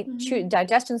teeth, right?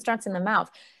 Digestion starts in the mouth.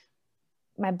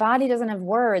 My body doesn't have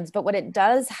words, but what it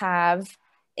does have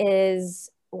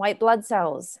is white blood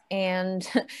cells and,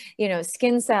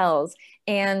 skin cells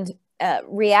and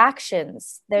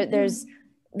reactions.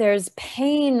 There's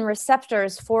pain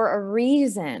receptors for a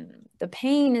reason. The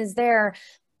pain is there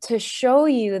to show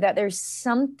you that there's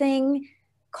something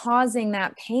causing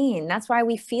that pain. That's why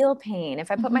we feel pain.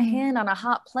 If I put my hand on a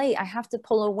hot plate, I have to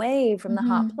pull away from the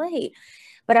hot plate.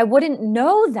 But I wouldn't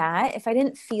know that if I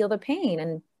didn't feel the pain.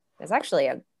 And there's actually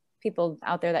people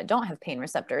out there that don't have pain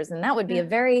receptors. And that would be a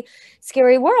very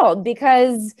scary world,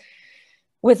 because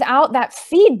without that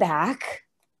feedback,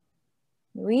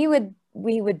 it'd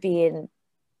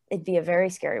be a very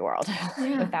scary world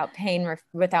without pain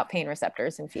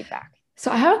receptors and feedback.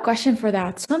 So I have a question for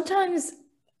that. Sometimes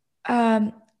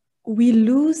we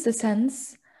lose the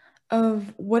sense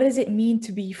of what does it mean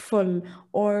to be full,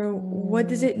 or what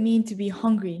does it mean to be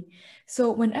hungry.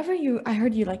 So whenever I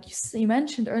heard you, like you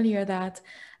mentioned earlier that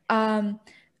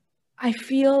I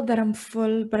feel that I'm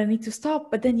full, but I need to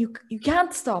stop. But then you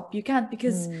can't stop. You can't,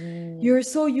 because you're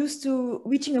so used to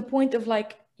reaching a point of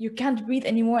like, you can't breathe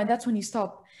anymore. And that's when you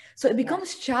stop. So it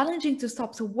becomes challenging to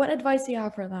stop. So what advice do you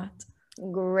have for that?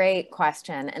 Great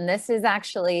question. And this is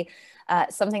actually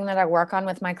something that I work on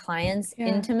with my clients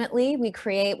intimately. We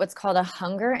create what's called a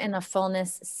hunger and a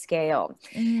fullness scale.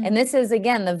 And this is,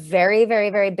 again, the very, very,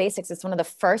 very basics. It's one of the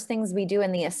first things we do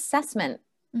in the assessment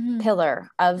pillar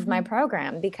of my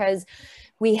program, because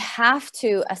we have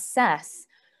to assess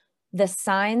the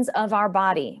signs of our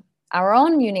body, our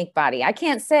own unique body. I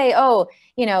can't say,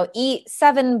 eat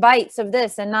 7 bites of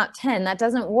this and not 10. That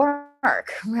doesn't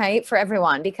work, right, for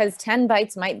everyone, because 10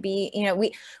 bites might be,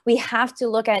 we have to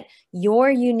look at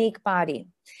your unique body.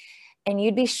 And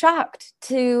you'd be shocked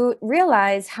to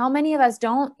realize how many of us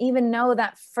don't even know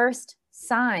that first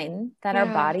sign that our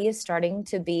body is starting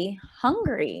to be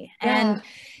hungry. And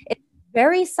it's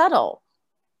very subtle.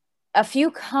 A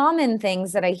few common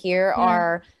things that I hear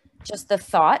are just the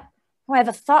thought, I have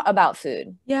a thought about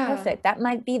food. Perfect. That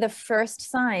might be the first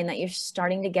sign that you're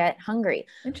starting to get hungry.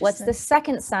 What's the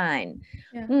second sign?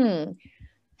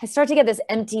 I start to get this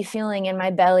empty feeling in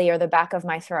my belly or the back of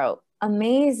my throat.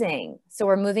 Amazing. So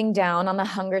we're moving down on the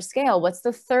hunger scale. What's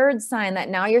the third sign? That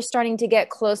now you're starting to get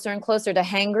closer and closer to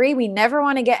hangry. We never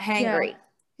want to get hangry,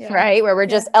 right? Where we're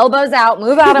just elbows out,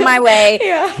 move out of my way.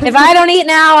 If I don't eat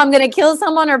now, I'm going to kill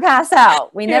someone or pass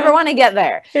out. We never want to get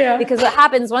there, because what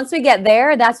happens once we get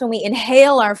there, that's when we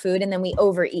inhale our food and then we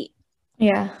overeat.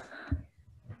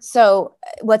 So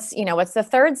what's the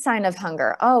third sign of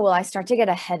hunger? Oh, well, I start to get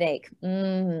a headache.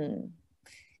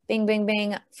 Bing, bing,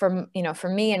 bing. For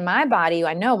me and my body,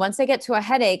 I know once I get to a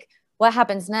headache, what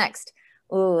happens next?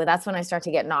 Ooh, that's when I start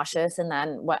to get nauseous. And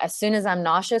then as soon as I'm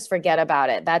nauseous, forget about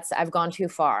it. I've gone too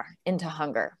far into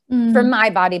hunger for my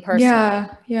body personally.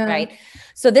 Right.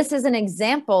 So this is an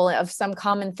example of some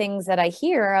common things that I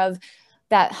hear of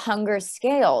that hunger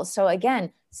scale. So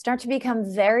again, start to become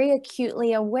very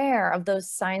acutely aware of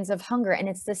those signs of hunger. And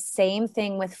it's the same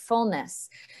thing with fullness.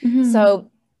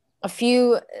 So a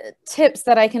few tips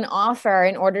that I can offer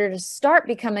in order to start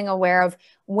becoming aware of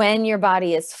when your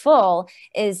body is full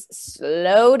is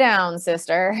slow down,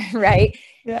 sister, right?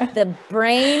 The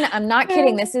brain, I'm not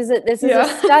kidding. This is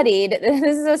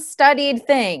a studied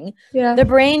thing. The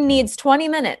brain needs 20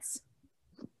 minutes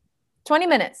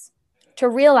to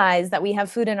realize that we have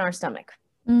food in our stomach.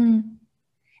 And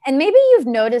maybe you've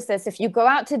noticed this if you go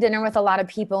out to dinner with a lot of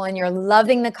people and you're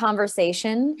loving the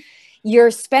conversation.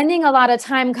 You're spending a lot of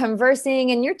time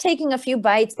conversing and you're taking a few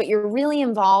bites, but you're really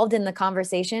involved in the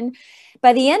conversation.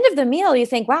 By the end of the meal, you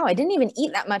think, wow, I didn't even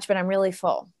eat that much, but I'm really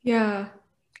full.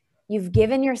 You've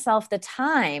given yourself the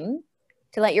time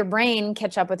to let your brain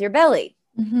catch up with your belly.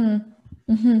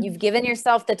 You've given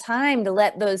yourself the time to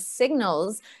let those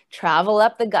signals travel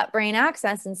up the gut-brain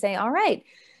axis and say, all right,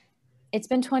 it's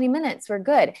been 20 minutes. We're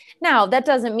good. Now, that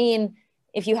doesn't mean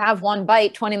if you have one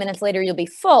bite, 20 minutes later, you'll be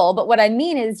full. But what I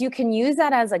mean is you can use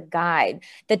that as a guide.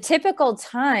 The typical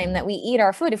time that we eat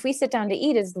our food, if we sit down to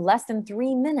eat, is less than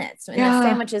 3 minutes and the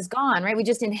sandwich is gone, right? We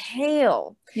just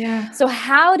inhale. Yeah. So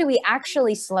how do we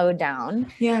actually slow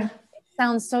down? Yeah. It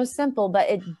sounds so simple, but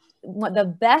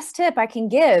the best tip I can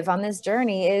give on this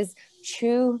journey is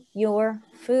chew your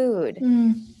food.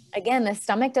 Again, the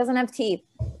stomach doesn't have teeth.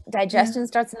 Digestion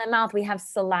starts in the mouth. We have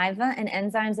saliva and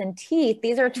enzymes and teeth.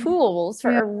 These are tools for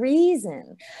a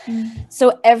reason.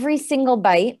 So every single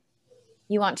bite,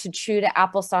 you want to chew to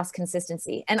applesauce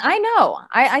consistency. And I know,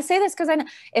 I say this because I know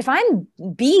if I'm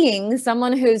being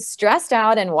someone who's stressed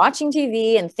out and watching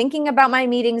TV and thinking about my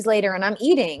meetings later and I'm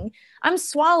eating, I'm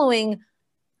swallowing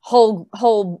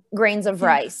whole grains of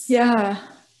rice. Yeah.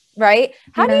 Right?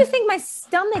 How do you think my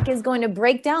stomach is going to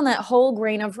break down that whole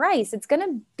grain of rice? It's going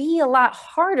to be a lot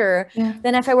harder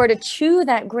than if I were to chew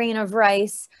that grain of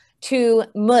rice to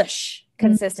mush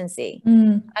consistency.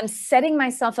 I'm setting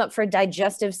myself up for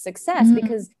digestive success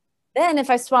because then if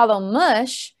I swallow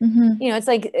mush, you know, it's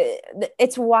like,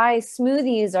 it's why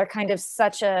smoothies are kind of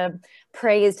such a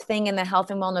praised thing in the health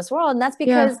and wellness world. And that's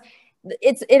because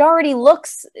it already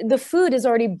looks, the food is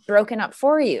already broken up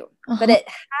for you, but it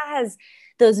has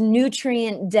those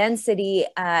nutrient density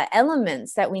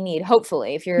elements that we need,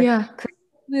 hopefully, if you're creating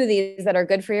smoothies that are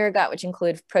good for your gut, which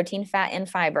include protein, fat, and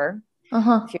fiber.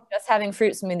 If you're just having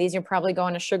fruit smoothies, you're probably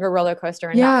going a sugar roller coaster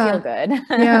and not feel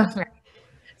good.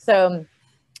 So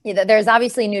there's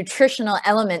obviously nutritional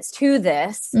elements to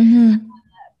this,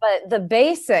 but the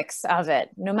basics of it,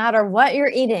 no matter what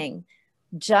you're eating,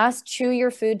 just chew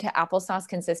your food to applesauce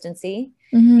consistency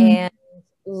and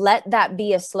let that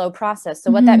be a slow process. So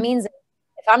what that means is,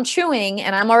 if I'm chewing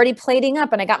and I'm already plating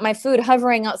up and I got my food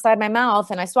hovering outside my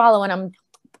mouth and I swallow and I'm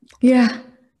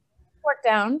fork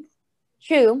down,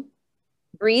 chew,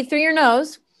 breathe through your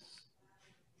nose,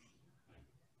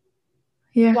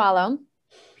 swallow,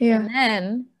 and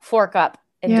then fork up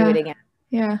and do it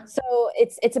again. So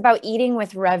it's about eating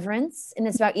with reverence, and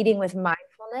it's about eating with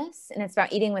mindfulness, and it's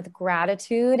about eating with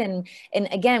gratitude, and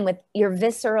again with your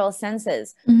visceral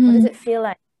senses. What does it feel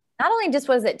like? Not only just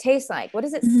what does it taste like, what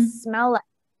does it smell like?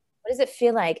 What does it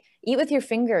feel like? Eat with your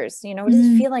fingers. You know, what does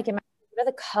it feel like in my, what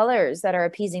are the colors that are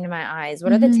appeasing to my eyes?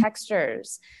 What are the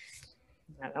textures?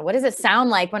 I don't know. What does it sound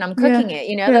like when I'm cooking it?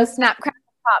 You know, those snap, crackle,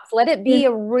 pops. Let it be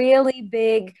a really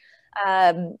big,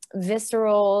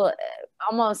 visceral,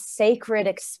 almost sacred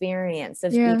experience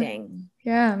of eating.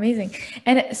 Yeah, amazing.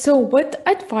 And so what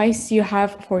advice do you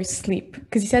have for sleep?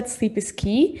 Because you said sleep is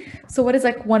key. So what is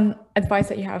like one advice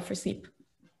that you have for sleep?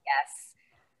 Yes.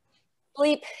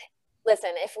 Sleep.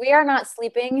 Listen, if we are not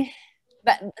sleeping,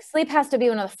 but sleep has to be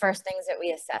one of the first things that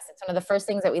we assess. It's one of the first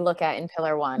things that we look at in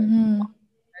pillar 1. Our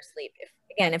sleep.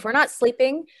 If we're not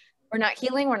sleeping, we're not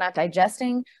healing, we're not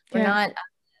digesting, we're not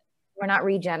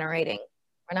regenerating,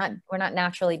 we're not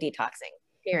naturally detoxing.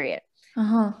 Period.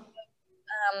 A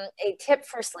tip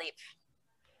for sleep.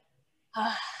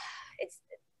 It's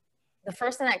the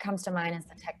first thing that comes to mind is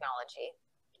the technology.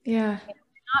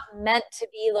 Not meant to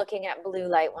be looking at blue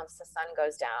light once the sun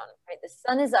goes down, right? The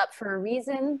sun is up for a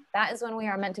reason. That is when we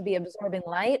are meant to be absorbing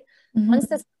light. Once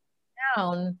the sun is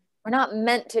down, we're not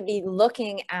meant to be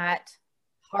looking at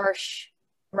harsh,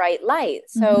 bright light.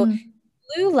 So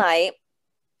blue light,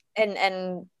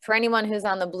 and for anyone who's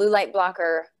on the blue light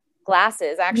blocker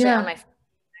glasses, actually on my phone,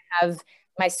 I have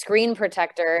my screen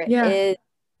protector is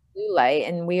blue light,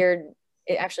 and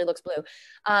it actually looks blue.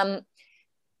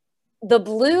 The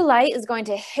blue light is going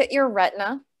to hit your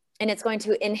retina and it's going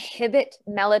to inhibit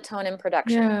melatonin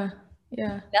production.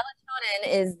 Melatonin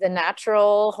is the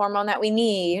natural hormone that we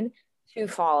need to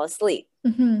fall asleep.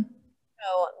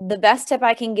 So the best tip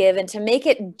I can give, and to make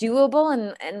it doable,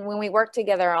 and when we work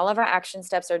together, all of our action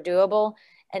steps are doable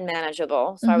and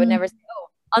manageable. So I would never say,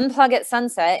 unplug at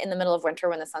sunset in the middle of winter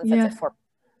when the sun sets at 4.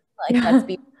 Like, let's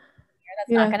be clear, that's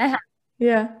not going to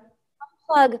happen.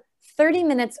 Unplug 30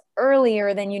 minutes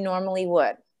earlier than you normally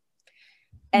would.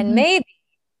 And maybe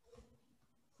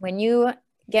when you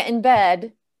get in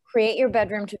bed, create your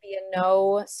bedroom to be a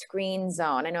no screen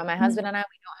zone. I know my husband and I,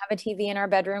 we don't have a TV in our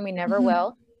bedroom. We never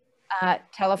will.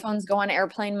 Telephones go on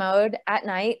airplane mode at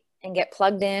night and get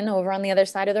plugged in over on the other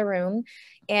side of the room.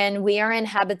 And we are in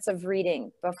habits of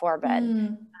reading before bed.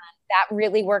 That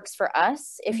really works for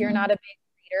us. If you're not a big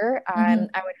reader, I would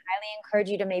highly encourage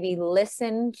you to maybe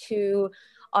listen to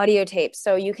audio tapes.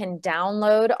 So you can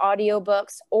download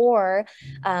audiobooks or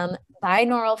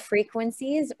binaural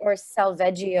frequencies or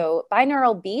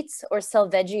binaural beats or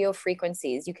Solfeggio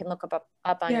frequencies. You can look up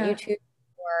on YouTube,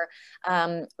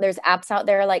 or there's apps out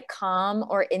there like Calm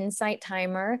or Insight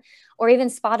Timer, or even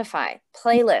Spotify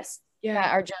playlists.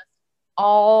 that are just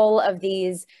all of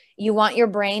these. You want your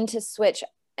brain to switch,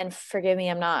 and forgive me,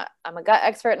 I'm a gut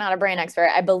expert, not a brain expert.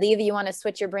 I believe you want to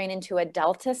switch your brain into a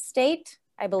delta state,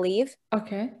 I believe.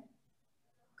 Okay.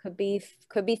 Could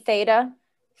be theta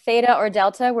or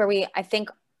delta, where I think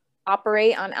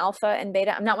operate on alpha and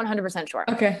beta. I'm not 100% sure.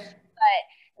 Okay.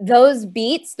 But those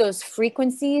beats, those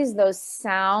frequencies, those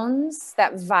sounds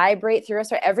that vibrate through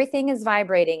us, or everything is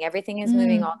vibrating, everything is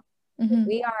moving on.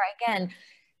 We are, again,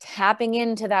 tapping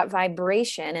into that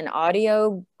vibration, and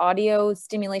audio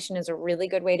stimulation is a really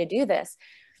good way to do this.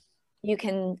 You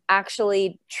can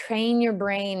actually train your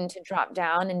brain to drop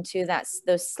down into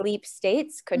those sleep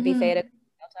states. Could be theta, delta,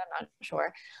 I'm not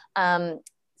sure.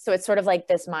 So it's sort of like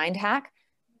this mind hack.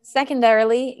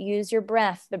 Secondarily, use your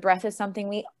breath. The breath is something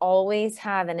we always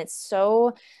have. And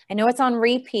I know it's on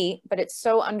repeat, but it's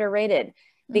so underrated,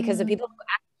 because the people who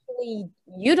actually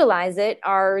utilize it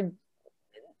are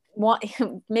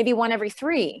maybe one every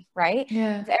 3, right?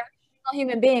 Yeah. If every single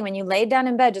human being, when you lay down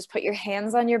in bed, just put your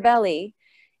hands on your belly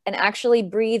and actually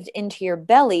breathe into your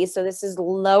belly. So this is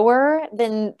lower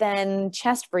than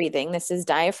chest breathing. This is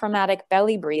diaphragmatic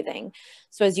belly breathing.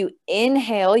 So as you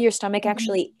inhale, your stomach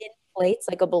actually inflates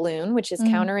like a balloon, which is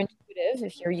counterintuitive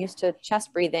if you're used to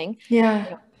chest breathing.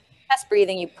 Yeah. Chest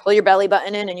breathing, you pull your belly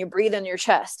button in and you breathe in your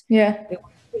chest. Yeah. We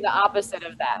want to do the opposite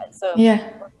of that. So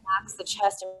relax the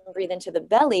chest and breathe into the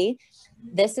belly.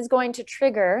 This is going to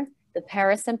trigger the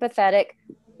parasympathetic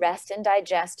rest and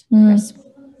digest response.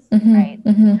 Right.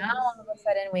 Now all of a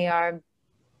sudden we are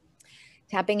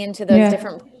tapping into those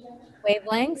different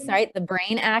wavelengths, right? The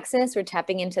brain axis, we're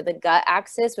tapping into the gut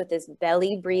axis with this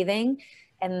belly breathing,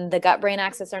 and the gut brain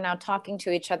axis are now talking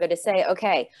to each other to say,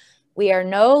 okay, we are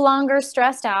no longer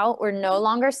stressed out. We're no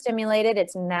longer stimulated.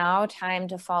 It's now time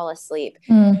to fall asleep.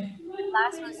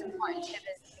 Last most important tip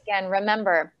is, again,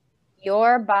 remember,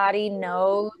 your body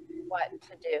knows what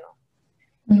to do.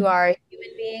 You are a human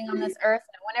being on this earth.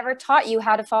 No one ever taught you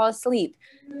how to fall asleep.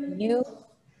 You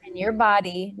and your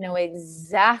body know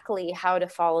exactly how to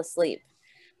fall asleep.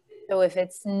 So if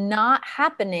it's not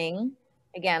happening,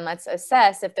 again, let's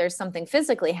assess if there's something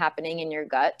physically happening in your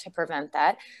gut to prevent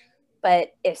that.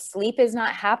 But if sleep is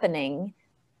not happening,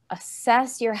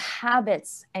 assess your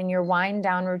habits and your wind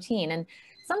down routine. And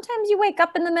sometimes you wake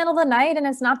up in the middle of the night and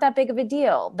it's not that big of a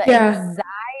deal. The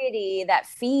anxiety that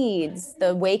feeds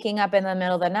the waking up in the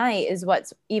middle of the night is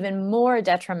what's even more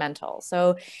detrimental.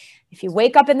 So if you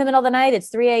wake up in the middle of the night, it's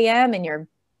 3 a.m. and you're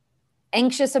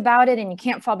anxious about it and you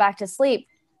can't fall back to sleep,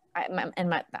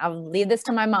 I'll leave this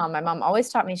to my mom. My mom always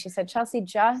taught me, she said, Chelsea,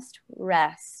 just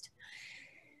rest.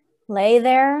 Lay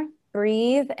there,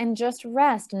 breathe, and just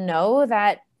rest. Know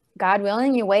that God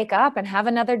willing, you wake up and have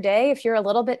another day. If you're a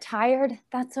little bit tired,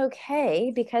 that's okay,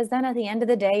 because then at the end of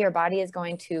the day, your body is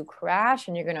going to crash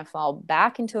and you're going to fall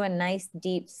back into a nice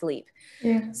deep sleep.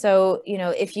 So,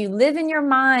 if you live in your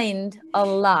mind a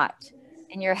lot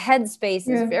and your headspace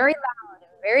is very loud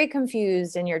and very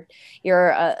confused, and you're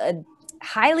a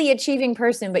highly achieving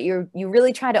person, but you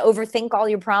really try to overthink all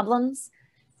your problems,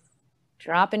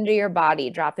 drop into your body,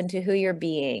 drop into who you're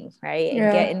being, right? And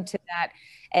get into that.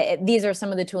 These are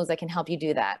some of the tools that can help you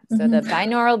do that. So the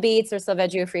binaural beats or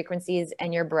solfeggio frequencies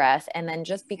and your breath, and then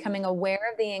just becoming aware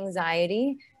of the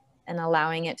anxiety and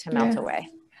allowing it to melt away.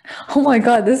 Oh my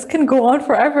God, this can go on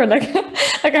forever. Like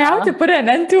I have to put an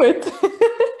end to it.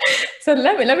 So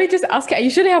let me just ask you. I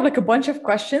usually have like a bunch of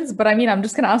questions, but I'm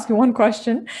just gonna ask you one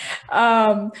question.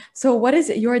 So what is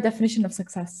your definition of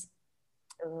success?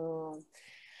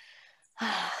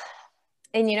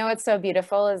 And what's so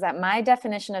beautiful is that my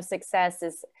definition of success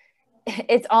is,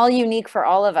 it's all unique for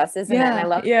all of us, isn't it? And I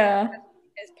love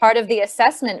as part of the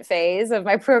assessment phase of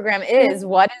my program is,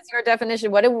 what is your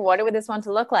definition? What do this want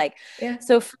to look like?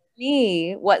 So for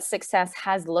me, what success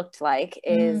has looked like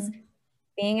is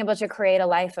being able to create a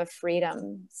life of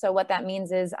freedom. So what that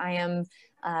means is I am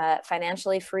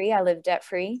financially free. I live debt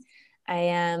free. I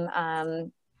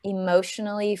am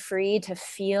emotionally free to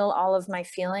feel all of my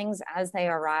feelings as they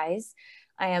arise.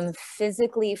 I am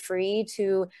physically free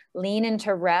to lean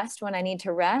into rest when I need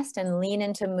to rest and lean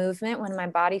into movement when my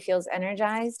body feels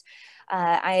energized.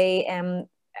 I am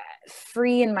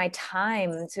free in my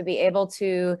time to be able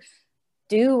to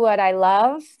do what I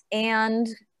love and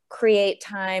create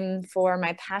time for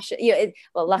my passion.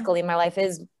 Luckily my life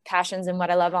is passions and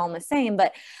what I love all in the same,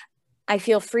 but I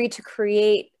feel free to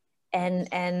create and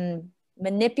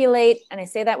manipulate, and I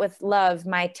say that with love,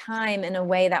 my time in a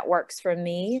way that works for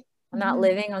me. I'm not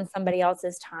living on somebody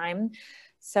else's time.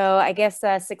 So I guess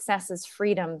success is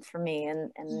freedom for me, and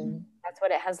that's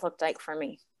what it has looked like for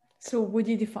me. So would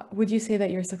you say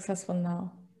that you're successful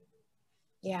now?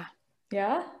 Yeah.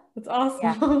 Yeah? That's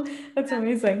awesome. That's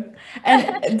amazing.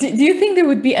 And do you think there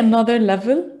would be another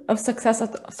level of success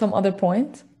at some other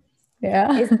point?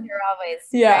 Yeah. Is there always,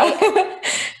 Yeah. right?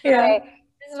 And Yeah.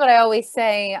 this is what I always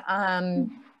say,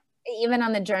 even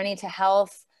on the journey to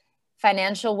health,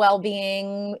 financial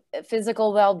well-being,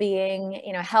 physical well-being,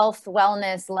 health,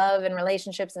 wellness, love, and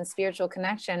relationships and spiritual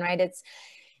connection, right?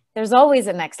 There's always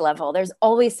a next level. There's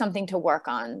always something to work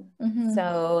on.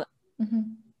 So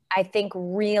I think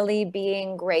really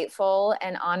being grateful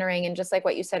and honoring, and just like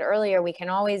what you said earlier, we can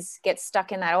always get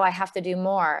stuck in that, oh, I have to do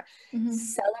more.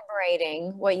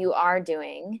 Celebrating what you are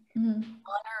doing,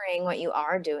 honoring what you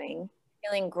are doing,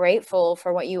 feeling grateful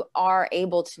for what you are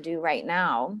able to do right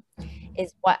now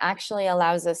is what actually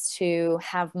allows us to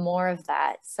have more of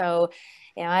that. So,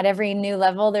 at every new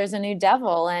level, there's a new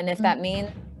devil. And if that means,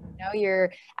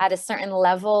 you're at a certain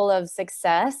level of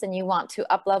success and you want to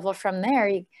up level from there,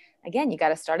 you got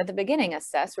to start at the beginning,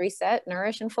 assess, reset,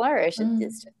 nourish, and flourish.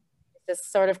 It's just this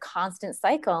sort of constant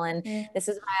cycle. And this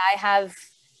is why I have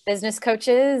business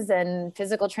coaches and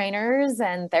physical trainers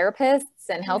and therapists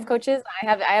and health coaches. I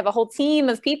have a whole team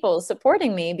of people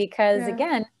supporting me because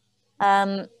again,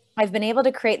 I've been able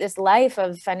to create this life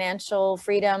of financial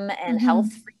freedom and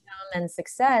health freedom and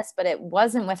success, but it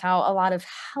wasn't without a lot of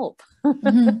help.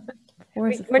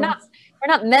 We're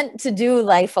not meant to do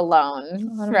life alone,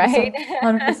 100%, right?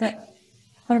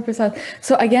 100%.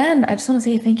 So again, I just want to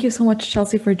say thank you so much,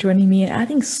 Chelsea, for joining me and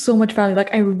adding so much value.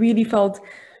 Like I really felt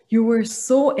you were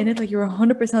so in it, like you were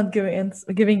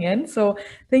 100% giving in. So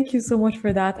thank you so much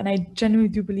for that. And I genuinely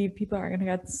do believe people are going to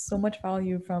get so much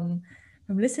value from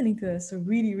listening to this. So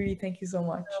really, really thank you so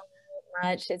much.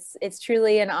 It's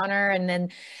truly an honor. And then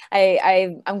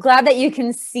I'm glad that you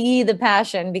can see the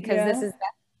passion, because this is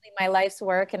definitely my life's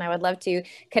work. And I would love to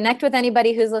connect with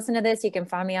anybody who's listened to this. You can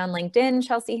find me on LinkedIn,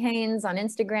 Chelsea Haines, on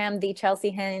Instagram, the Chelsea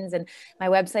Haines, and my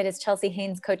website is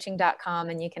chelseahainescoaching.com.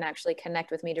 And you can actually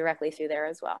connect with me directly through there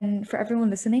as well. And for everyone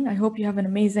listening, I hope you have an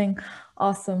amazing,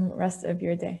 awesome rest of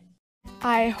your day.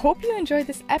 I hope you enjoyed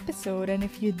this episode, and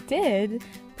if you did,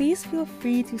 please feel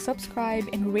free to subscribe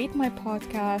and rate my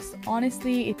podcast.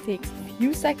 Honestly, it takes a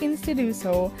few seconds to do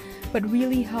so, but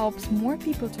really helps more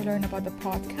people to learn about the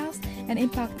podcast and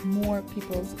impact more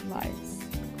people's lives.